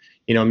there.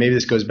 Maybe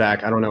this goes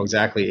back, I don't know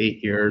exactly,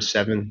 8 years,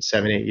 7,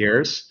 8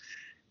 years.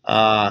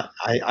 I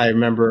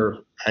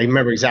remember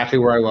exactly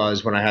where I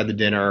was when I had the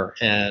dinner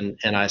and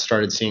I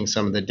started seeing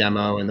some of the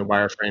demo and the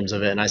wireframes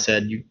of it. And I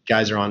said, you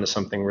guys are onto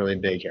something really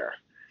big here.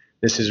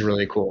 This is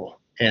really cool.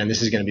 And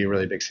this is going to be a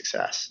really big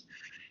success.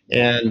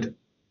 And,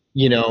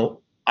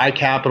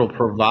 iCapital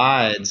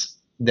provides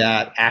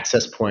that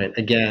access point,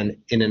 again,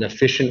 in an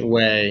efficient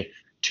way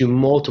to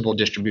multiple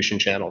distribution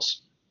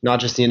channels, not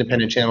just the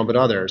independent channel, but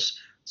others.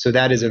 So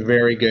that is a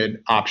very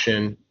good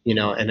option,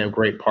 and a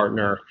great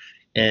partner.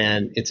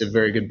 And it's a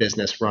very good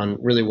business run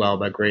really well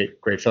by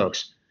great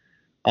folks.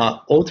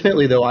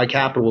 Ultimately, though,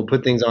 iCapital will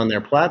put things on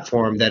their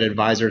platform that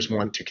advisors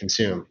want to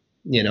consume,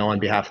 on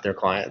behalf of their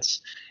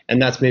clients.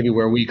 And that's maybe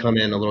where we come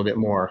in a little bit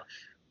more.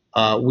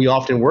 We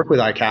often work with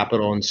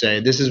iCapital and say,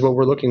 this is what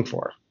we're looking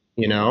for,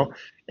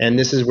 and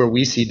this is where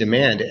we see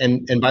demand.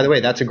 And by the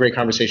way, that's a great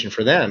conversation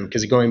for them,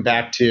 because going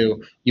back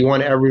to, you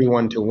want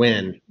everyone to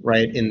win,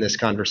 right, in this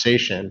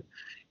conversation,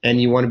 and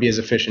you want to be as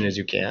efficient as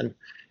you can.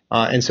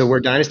 And so where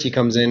Dynasty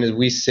comes in is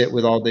we sit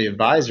with all the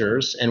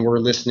advisors and we're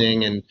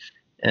listening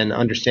and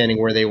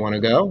understanding where they want to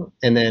go.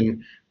 And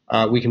then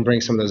we can bring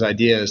some of those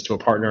ideas to a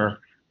partner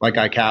like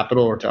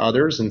iCapital or to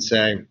others and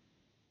say,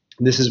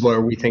 this is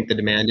where we think the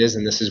demand is,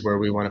 and this is where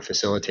we want to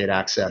facilitate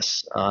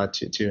access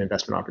to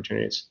investment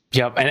opportunities.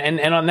 Yep.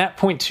 And on that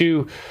point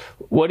too,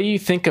 what do you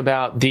think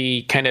about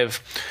the kind of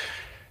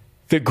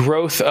the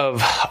growth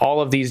of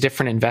all of these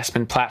different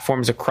investment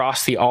platforms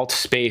across the alt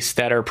space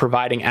that are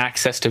providing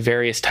access to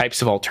various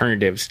types of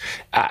alternatives?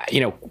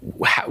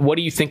 What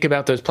do you think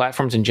about those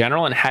platforms in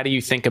general, and how do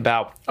you think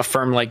about a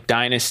firm like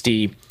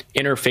Dynasty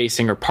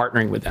interfacing or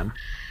partnering with them?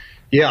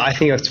 Yeah, I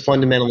think that's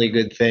fundamentally a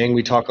good thing.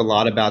 We talk a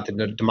lot about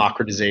the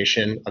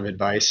democratization of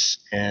advice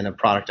and of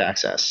product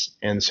access.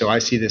 And so I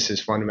see this as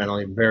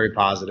fundamentally very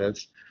positive.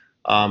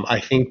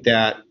 I think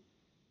that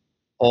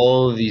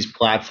all of these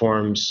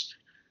platforms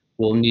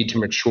will need to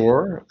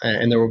mature,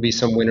 and there will be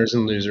some winners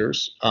and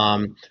losers.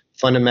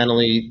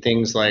 Fundamentally,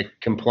 things like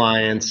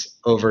compliance,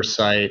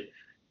 oversight,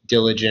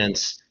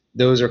 diligence,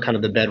 those are kind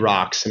of the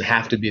bedrocks and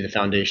have to be the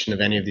foundation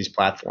of any of these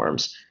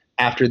platforms.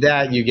 After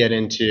that, you get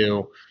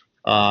into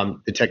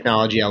the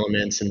technology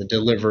elements and the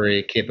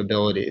delivery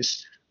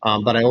capabilities.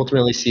 But I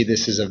ultimately see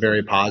this as a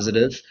very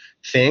positive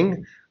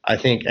thing. I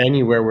think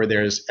anywhere where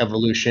there's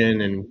evolution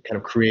and kind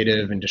of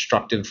creative and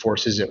destructive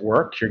forces at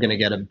work, you're going to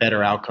get a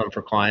better outcome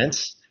for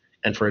clients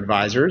and for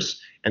advisors.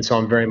 And so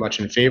I'm very much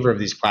in favor of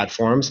these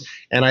platforms.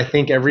 And I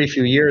think every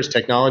few years,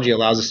 technology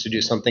allows us to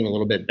do something a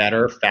little bit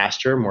better,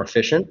 faster, more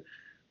efficient.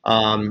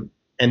 And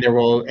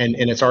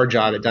it's our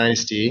job at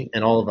Dynasty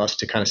and all of us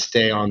to kind of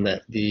stay on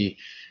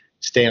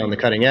the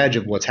cutting edge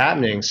of what's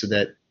happening, so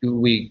that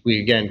we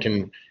again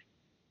can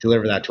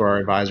deliver that to our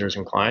advisors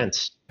and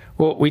clients.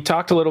 Well, we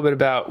talked a little bit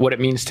about what it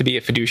means to be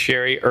a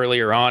fiduciary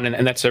earlier on,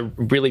 and that's a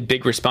really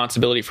big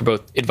responsibility for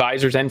both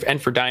advisors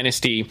and for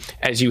Dynasty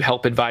as you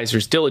help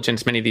advisors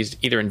diligence many of these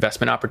either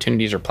investment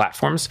opportunities or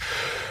platforms.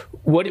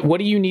 What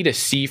do you need to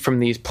see from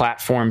these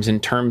platforms in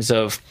terms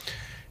of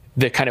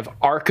the kind of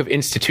arc of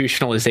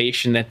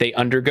institutionalization that they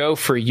undergo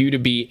for you to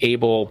be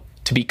able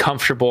to be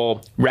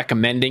comfortable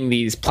recommending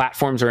these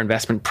platforms or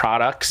investment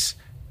products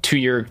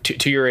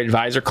to your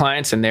advisor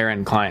clients and their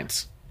end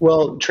clients?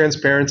 Well,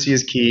 transparency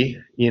is key,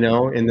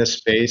 in this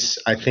space.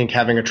 I think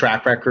having a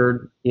track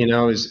record,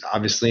 is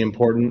obviously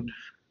important.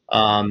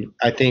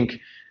 I think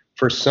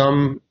for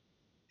some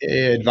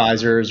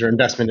advisors or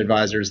investment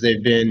advisors,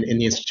 they've been in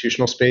the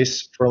institutional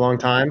space for a long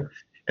time.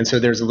 And so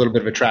there's a little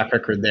bit of a track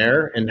record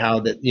there and how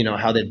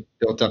they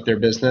built up their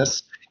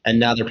business. And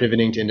now they're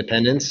pivoting to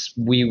independence.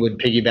 We would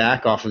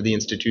piggyback off of the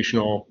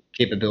institutional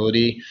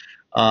capability.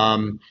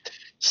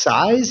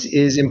 Size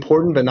is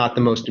important, but not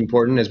the most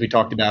important, as we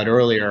talked about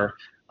earlier.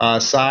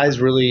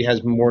 Size really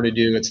has more to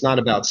do. It's not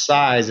about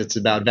size. It's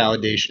about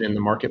validation in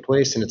the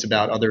marketplace, and it's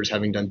about others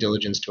having done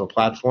diligence to a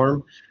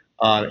platform,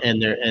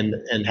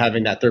 and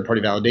having that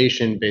third-party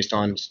validation based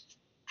on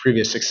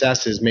previous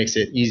successes makes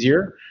it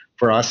easier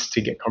for us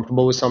to get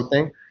comfortable with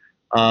something.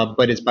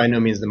 But it's by no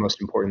means the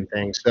most important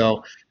thing.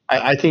 So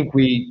I think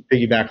we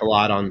piggyback a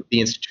lot on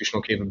the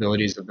institutional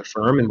capabilities of the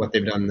firm and what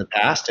they've done in the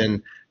past.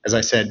 And as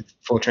I said,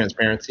 full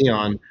transparency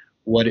on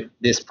what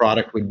this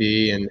product would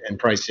be and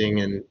pricing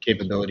and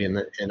capability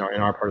in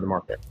our part of the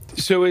market.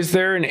 So is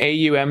there an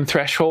AUM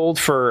threshold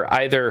for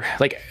either,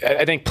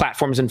 I think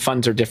platforms and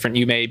funds are different.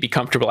 You may be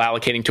comfortable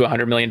allocating to a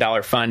 $100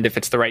 million fund if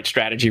it's the right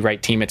strategy,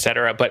 right team, et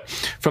cetera. But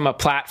from a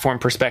platform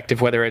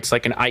perspective, whether it's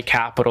like an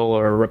iCapital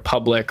or a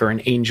Republic or an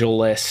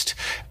AngelList,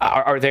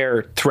 are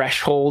there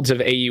thresholds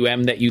of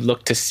AUM that you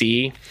look to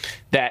see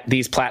that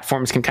these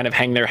platforms can kind of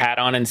hang their hat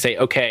on and say,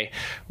 okay,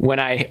 when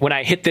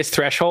I hit this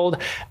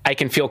threshold, I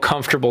can feel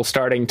comfortable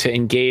starting to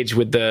engage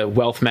with the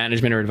wealth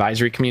management or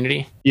advisory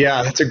community?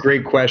 Yeah, that's a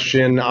great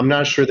question. I'm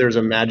not sure there's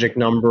a magic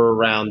number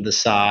around the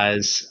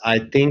size. I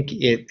think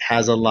it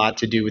has a lot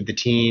to do with the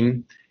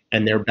team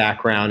and their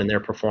background and their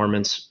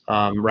performance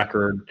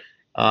record,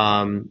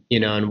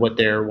 and what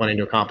they're wanting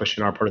to accomplish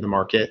in our part of the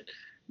market.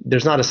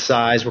 There's not a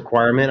size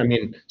requirement. I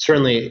mean,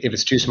 certainly if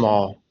it's too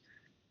small,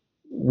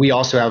 we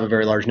also have a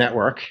very large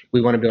network.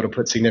 We want to be able to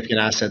put significant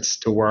assets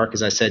to work,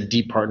 as I said,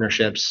 deep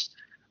partnerships.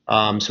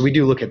 So we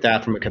do look at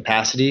that from a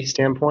capacity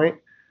standpoint,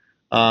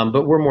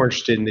 but we're more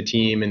interested in the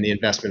team and the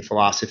investment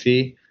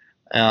philosophy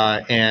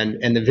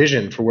and the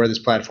vision for where this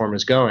platform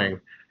is going.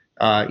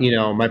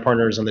 My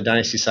partners on the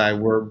Dynasty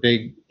side, we're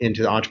big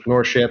into the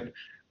entrepreneurship.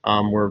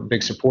 We're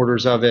big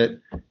supporters of it.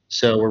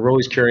 So we're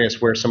always curious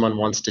where someone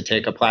wants to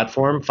take a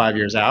platform 5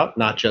 years out,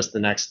 not just the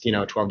next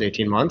 12 to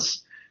 18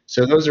 months.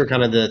 So those are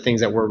kind of the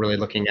things that we're really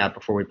looking at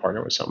before we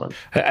partner with someone.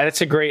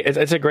 That's a great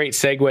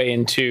segue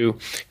into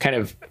kind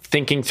of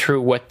thinking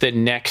through what the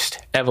next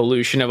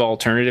evolution of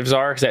alternatives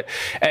are. That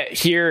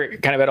here,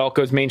 kind of at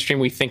Alt-Go's Mainstream,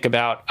 we think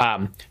about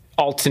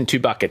alts in two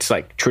buckets,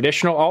 like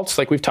traditional alts,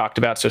 like we've talked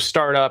about, so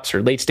startups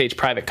or late stage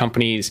private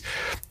companies,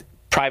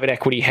 private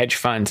equity, hedge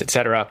funds, et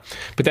cetera.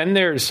 But then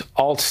there's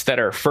alts that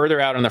are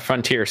further out on the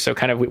frontier. So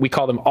kind of we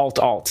call them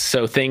alt-alts.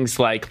 So things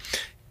like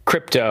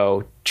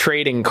crypto,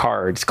 trading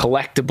cards,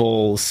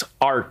 collectibles,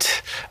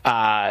 art,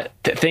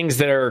 things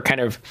that are kind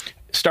of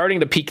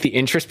starting to pique the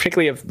interest,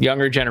 particularly of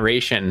younger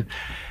generation.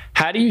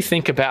 How do you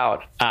think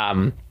about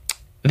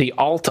the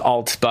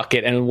alt-alts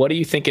bucket, and what do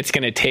you think it's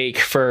going to take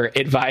for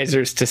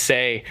advisors to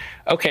say,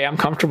 okay, I'm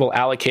comfortable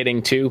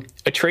allocating to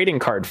a trading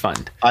card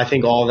fund? I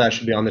think all of that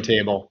should be on the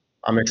table.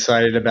 I'm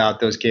excited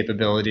about those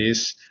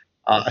capabilities.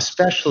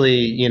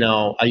 Especially,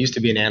 I used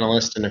to be an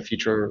analyst in a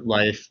future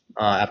life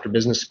after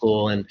business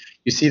school, and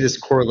you see this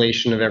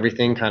correlation of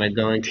everything kind of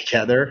going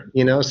together,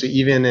 so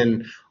even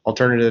in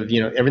alternative,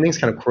 everything's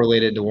kind of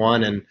correlated to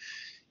one. And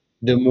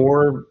the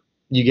more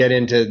you get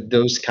into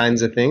those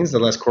kinds of things, the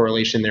less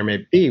correlation there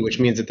may be, which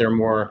means that there are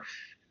more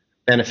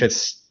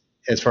benefits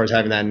as far as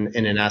having that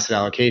in an asset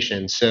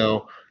allocation.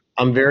 So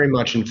I'm very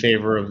much in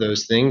favor of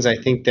those things. I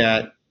think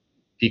that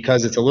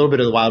because it's a little bit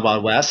of the wild,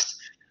 wild west,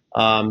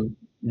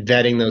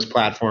 vetting those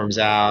platforms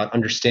out,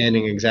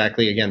 understanding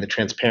exactly, again, the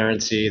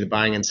transparency, the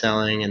buying and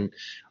selling and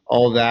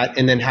all of that.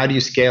 And then how do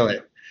you scale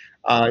it?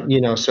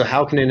 So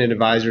how can an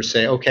advisor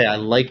say, okay, I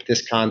like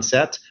this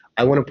concept.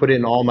 I want to put it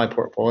in all my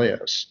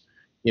portfolios,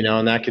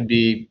 and that could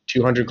be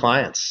 200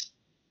 clients.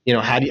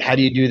 How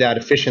do you do that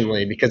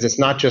efficiently? Because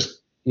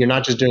you're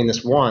not just doing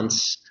this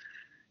once.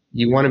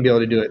 You want to be able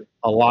to do it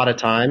a lot of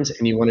times,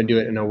 and you want to do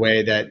it in a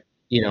way that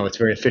it's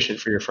very efficient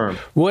for your firm.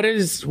 What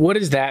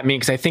does that mean?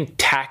 Because I think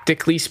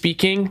tactically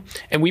speaking,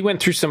 and we went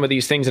through some of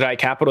these things at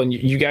iCapital, and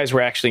you guys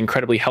were actually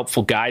incredibly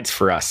helpful guides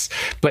for us.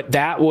 But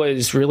that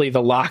was really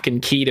the lock and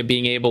key to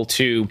being able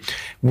to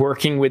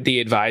working with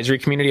the advisory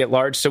community at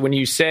large. So when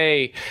you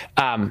say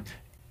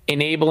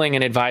enabling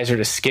an advisor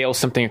to scale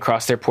something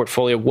across their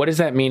portfolio, what does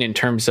that mean in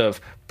terms of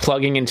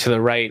plugging into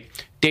the right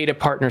data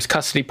partners,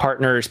 custody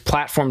partners,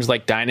 platforms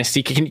like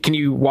Dynasty? Can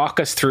you walk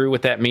us through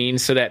what that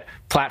means so that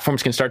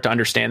platforms can start to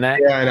understand that?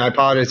 Yeah, and I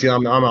apologize.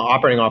 I'm an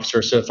operating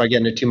officer, so if I get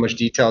into too much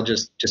detail,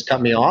 just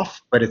cut me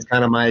off. But it's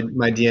kind of my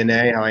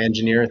DNA, how I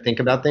engineer and think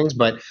about things.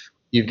 But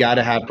you've got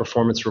to have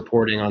performance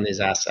reporting on these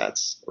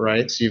assets,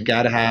 right? So you've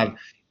got to have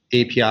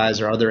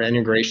APIs or other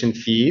integration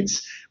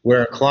feeds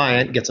where a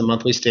client gets a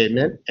monthly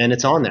statement and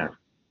it's on there.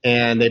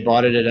 And they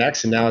bought it at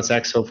X, and now it's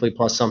X, hopefully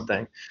plus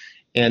something.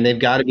 And they've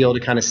got to be able to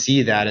kind of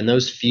see that. And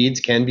those feeds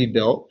can be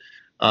built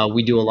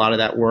We do a lot of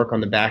that work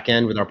on the back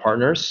end with our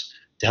partners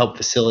to help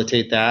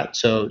facilitate that.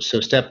 So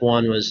step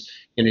one was,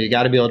 you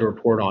got to be able to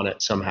report on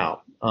it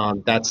somehow.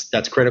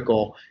 That's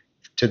critical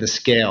to the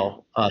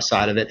scale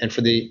side of it, and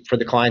for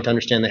the client to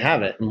understand they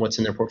have it and what's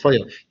in their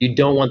portfolio. You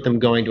don't want them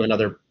going to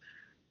another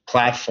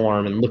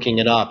platform and looking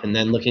it up and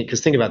then looking,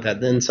 because think about that.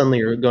 Then suddenly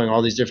you're going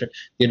all these different.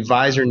 The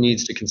advisor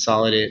needs to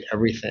consolidate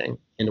everything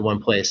into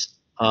one place.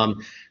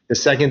 The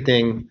second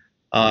thing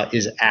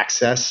is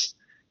access.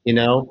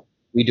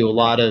 We do a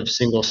lot of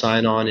single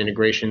sign-on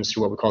integrations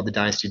through what we call the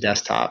Dynasty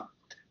Desktop,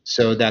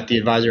 so that the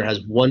advisor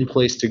has one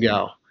place to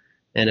go.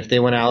 And if they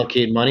want to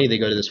allocate money, they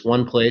go to this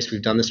one place.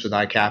 We've done this with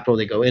iCapital.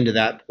 They go into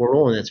that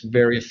portal, and it's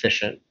very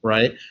efficient,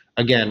 right?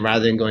 Again,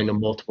 rather than going to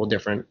multiple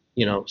different,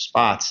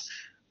 spots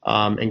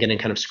and getting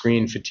kind of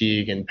screen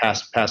fatigue and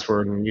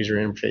password and user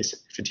interface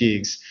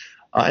fatigues.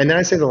 And then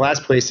I'd say the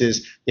last place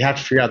is you have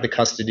to figure out the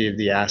custody of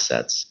the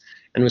assets.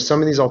 And with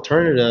some of these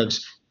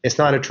alternatives, it's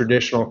not a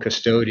traditional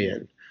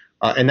custodian,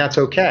 and that's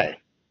okay.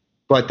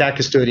 But that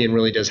custodian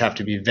really does have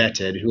to be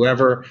vetted.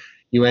 Whoever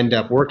you end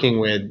up working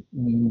with,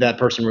 that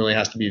person really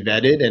has to be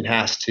vetted and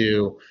has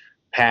to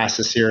pass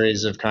a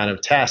series of kind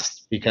of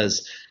tests,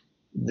 because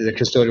the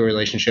custodial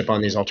relationship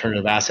on these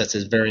alternative assets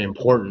is very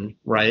important,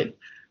 right?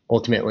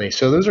 Ultimately.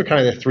 So those are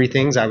kind of the three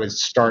things I would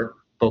start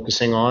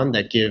focusing on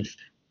that give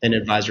an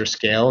advisor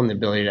scale and the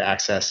ability to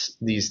access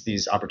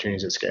these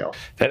opportunities at scale.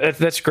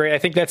 That's great. I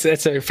think that's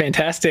a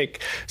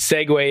fantastic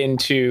segue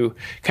into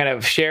kind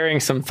of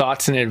sharing some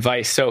thoughts and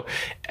advice. So,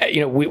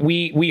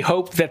 we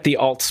hope that the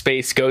alt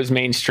space goes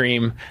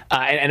mainstream,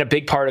 and a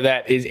big part of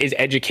that is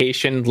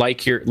education,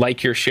 like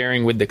you're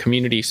sharing with the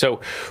community.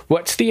 So,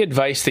 what's the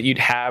advice that you'd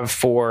have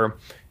for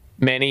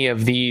many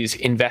of these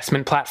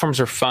investment platforms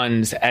or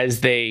funds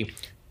as they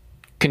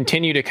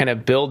continue to kind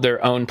of build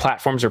their own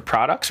platforms or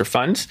products or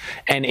funds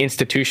and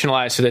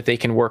institutionalize so that they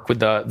can work with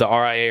the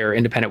RIA or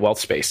independent wealth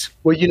space?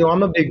 Well,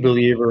 I'm a big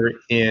believer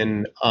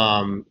in,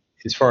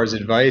 as far as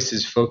advice,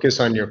 is focus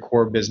on your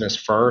core business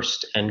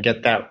first and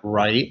get that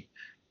right.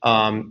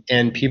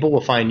 And people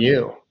will find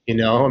you,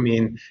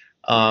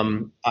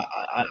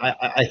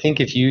 I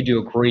think if you do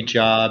a great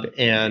job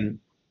and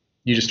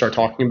you just start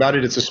talking about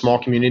it, it's a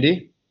small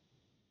community.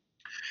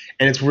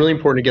 And it's really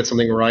important to get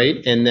something right.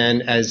 And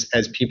then as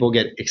people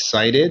get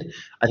excited,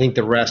 I think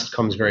the rest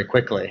comes very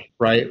quickly,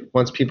 right?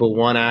 Once people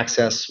want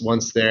access,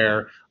 once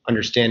they're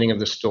understanding of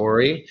the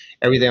story,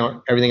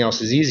 everything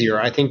else is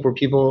easier. I think where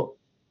people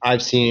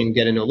I've seen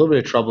get into a little bit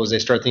of trouble is they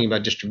start thinking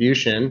about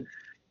distribution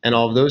and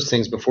all of those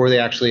things before they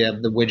actually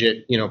have the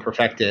widget,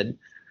 perfected.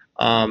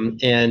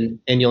 And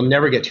you'll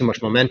never get too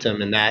much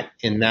momentum in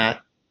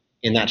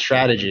that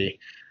strategy.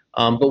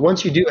 But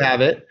once you do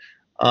have it,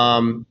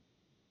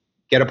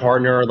 get a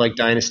partner like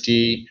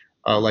Dynasty,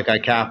 like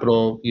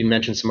iCapital. You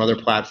mentioned some other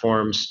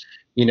platforms,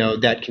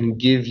 that can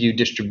give you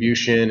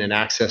distribution and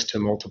access to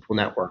multiple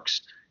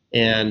networks.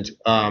 And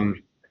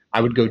I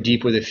would go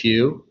deep with a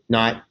few,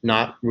 not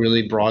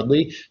really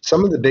broadly.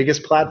 Some of the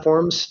biggest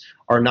platforms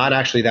are not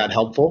actually that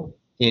helpful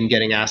in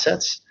getting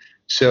assets.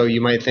 So you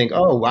might think,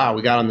 oh, wow,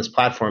 we got on this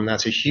platform.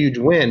 That's a huge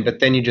win. But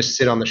then you just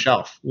sit on the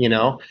shelf,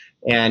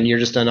 and you're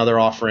just another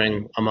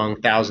offering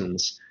among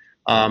thousands.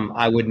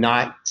 I would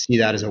not see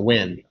that as a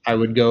win. I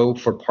would go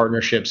for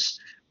partnerships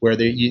where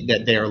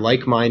that they are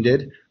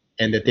like-minded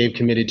and that they've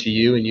committed to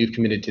you and you've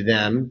committed to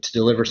them to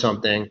deliver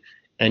something,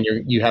 and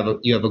you have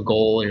a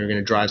goal and you're going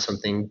to drive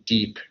something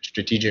deep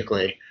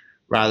strategically,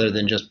 rather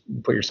than just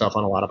put yourself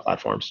on a lot of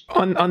platforms.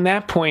 On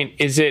that point,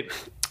 is it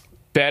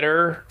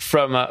better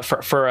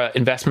for an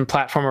investment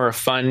platform or a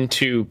fund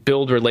to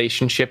build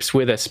relationships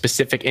with a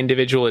specific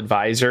individual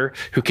advisor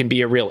who can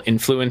be a real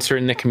influencer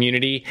in the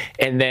community,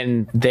 and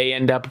then they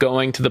end up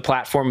going to the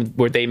platform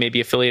where they may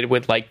be affiliated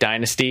with, like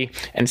Dynasty,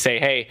 and say,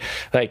 hey,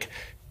 like,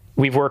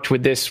 we've worked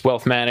with this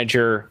wealth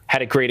manager,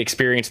 had a great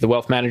experience, the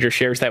wealth manager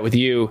shares that with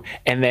you,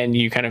 and then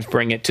you kind of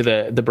bring it to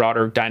the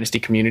broader Dynasty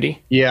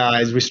community? Yeah,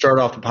 as we start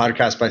off the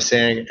podcast by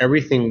saying,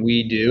 everything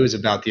we do is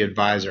about the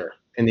advisor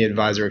and the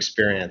advisor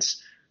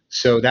experience.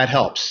 So that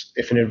helps.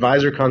 If an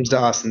advisor comes to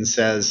us and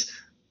says,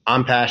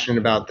 I'm passionate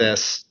about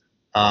this,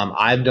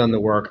 I've done the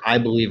work, I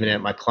believe in it,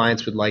 my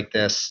clients would like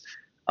this,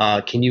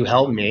 can you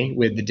help me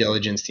with the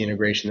diligence, the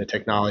integration, the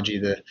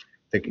technology,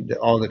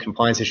 all the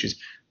compliance issues,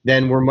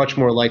 then we're much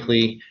more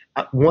likely,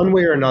 one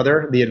way or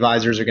another, the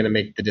advisors are going to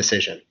make the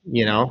decision,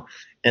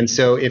 And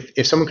so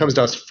if someone comes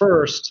to us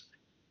first,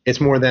 it's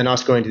more than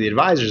us going to the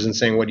advisors and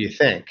saying, what do you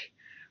think?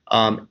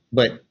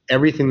 But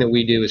everything that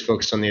we do is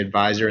focused on the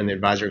advisor and the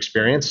advisor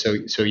experience.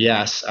 So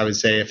yes, I would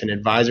say if an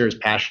advisor is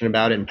passionate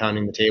about it and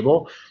pounding the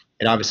table,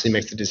 it obviously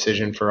makes the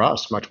decision for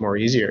us much more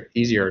easier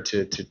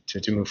to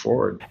move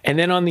forward. And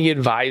then on the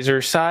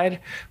advisor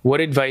side, what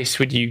advice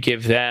would you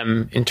give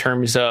them in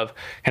terms of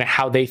kind of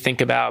how they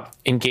think about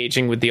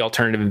engaging with the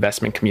alternative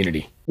investment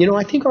community?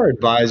 I think our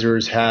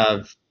advisors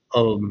have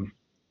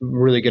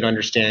really good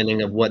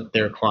understanding of what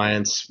their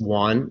clients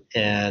want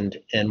and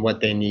what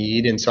they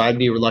need. And so I'd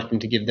be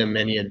reluctant to give them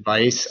any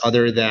advice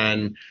other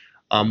than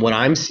what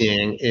I'm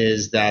seeing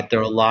is that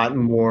they're a lot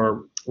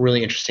more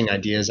really interesting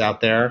ideas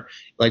out there,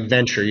 like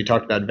venture. You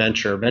talked about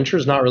venture. Venture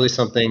is not really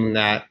something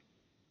that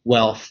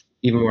wealth,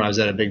 even when I was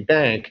at a big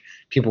bank,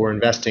 people were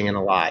investing in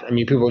a lot. I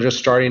mean, people are just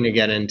starting to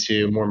get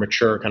into more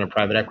mature kind of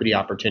private equity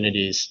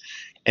opportunities.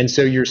 And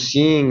so you're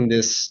seeing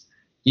this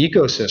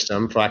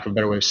ecosystem, for lack of a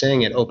better way of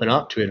saying it, open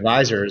up to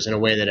advisors in a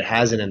way that it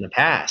hasn't in the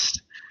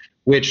past,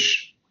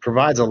 which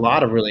provides a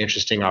lot of really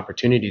interesting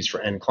opportunities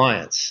for end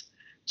clients.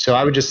 So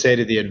I would just say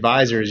to the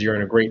advisors, you're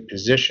in a great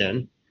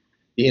position,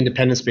 the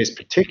independent space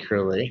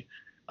particularly,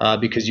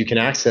 because you can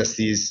access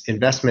these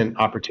investment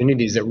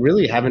opportunities that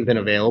really haven't been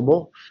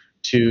available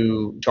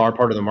to our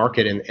part of the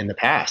market in the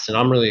past. And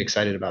I'm really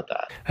excited about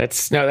that.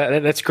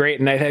 That's great.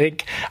 And I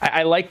think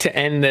I like to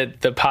end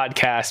the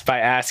podcast by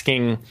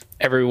asking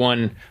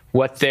everyone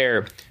what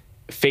their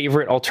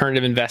favorite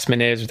alternative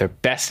investment is, or their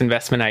best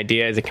investment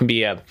ideas. It can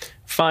be a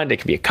fund, it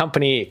can be a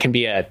company, it can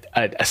be a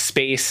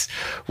space.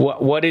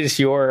 What is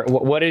your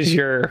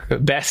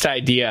best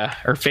idea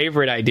or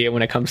favorite idea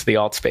when it comes to the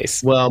alt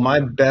space? Well, my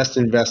best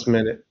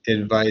investment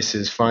advice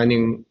is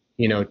finding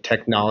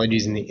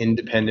technologies in the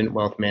independent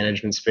wealth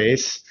management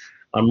space.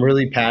 I'm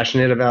really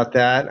passionate about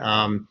that.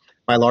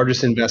 My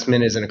largest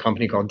investment is in a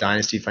company called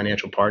Dynasty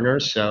Financial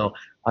Partners. So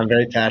I'm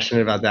very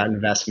passionate about that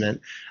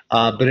investment.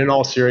 But in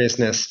all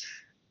seriousness,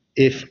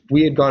 if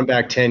we had gone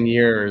back 10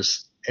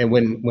 years and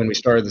when we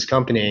started this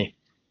company,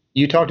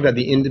 you talked about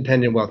the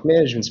independent wealth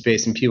management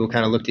space and people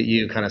kind of looked at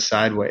you kind of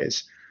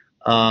sideways.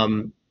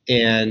 And,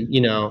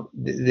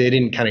 they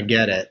didn't kind of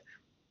get it.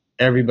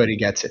 Everybody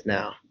gets it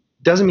now.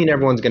 Doesn't mean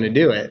everyone's going to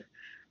do it,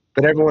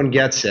 but everyone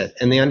gets it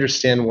and they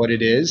understand what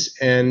it is.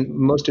 And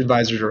most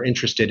advisors are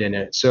interested in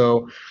it.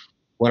 So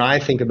when I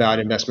think about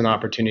investment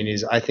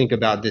opportunities, I think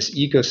about this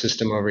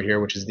ecosystem over here,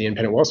 which is the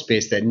independent wealth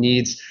space that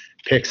needs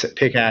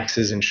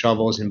pickaxes and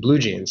shovels and blue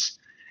jeans.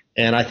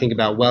 And I think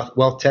about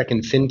wealth tech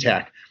and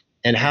fintech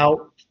and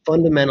how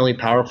fundamentally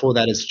powerful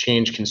that has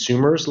changed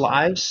consumers'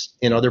 lives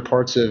in other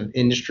parts of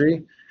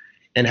industry,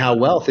 and how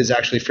wealth is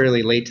actually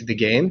fairly late to the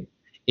game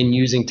in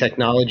using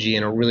technology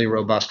in a really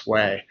robust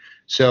way.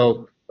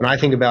 So when I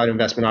think about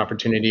investment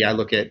opportunity, I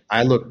look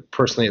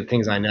personally at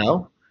things I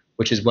know,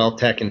 which is wealth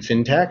tech and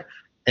fintech,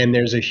 and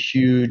there's a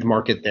huge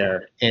market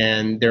there.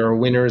 And there are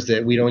winners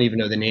that we don't even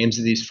know the names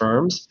of these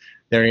firms.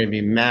 They're going to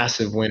be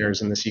massive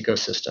winners in this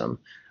ecosystem.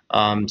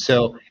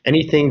 So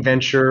anything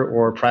venture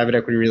or private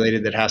equity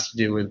related that has to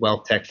do with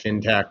wealth tech,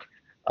 fintech,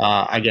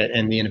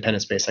 and the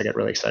independent space, I get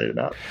really excited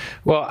about.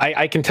 Well,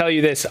 I can tell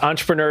you this,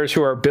 entrepreneurs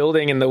who are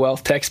building in the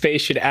wealth tech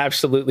space should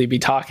absolutely be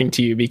talking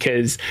to you,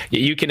 because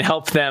you can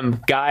help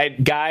them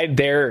guide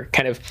their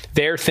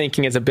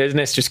thinking as a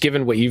business, just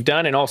given what you've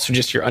done and also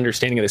just your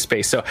understanding of the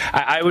space. So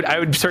I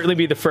would certainly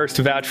be the first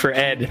to vouch for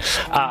Ed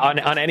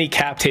on any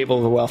cap table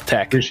of the wealth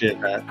tech.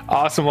 Appreciate that.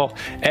 Awesome. Well,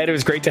 Ed, it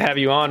was great to have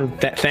you on.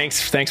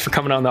 Thanks for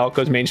coming on the Alt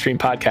Goes Mainstream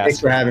podcast. Thanks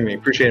for having me.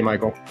 Appreciate it,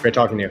 Michael. Great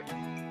talking to you.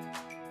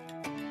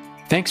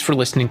 Thanks for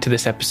listening to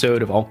this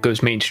episode of Alt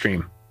Goes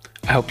Mainstream.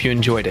 I hope you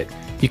enjoyed it.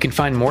 You can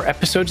find more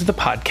episodes of the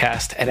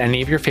podcast at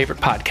any of your favorite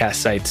podcast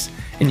sites,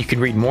 and you can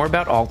read more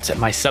about alts at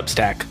my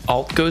Substack,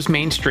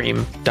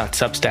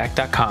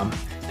 altgoesmainstream.substack.com,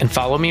 and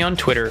follow me on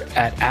Twitter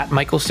at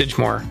Michael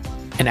Sidgmore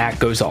and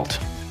 @GoesAlt.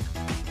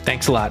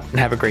 Thanks a lot and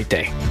have a great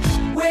day.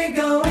 We're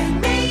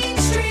going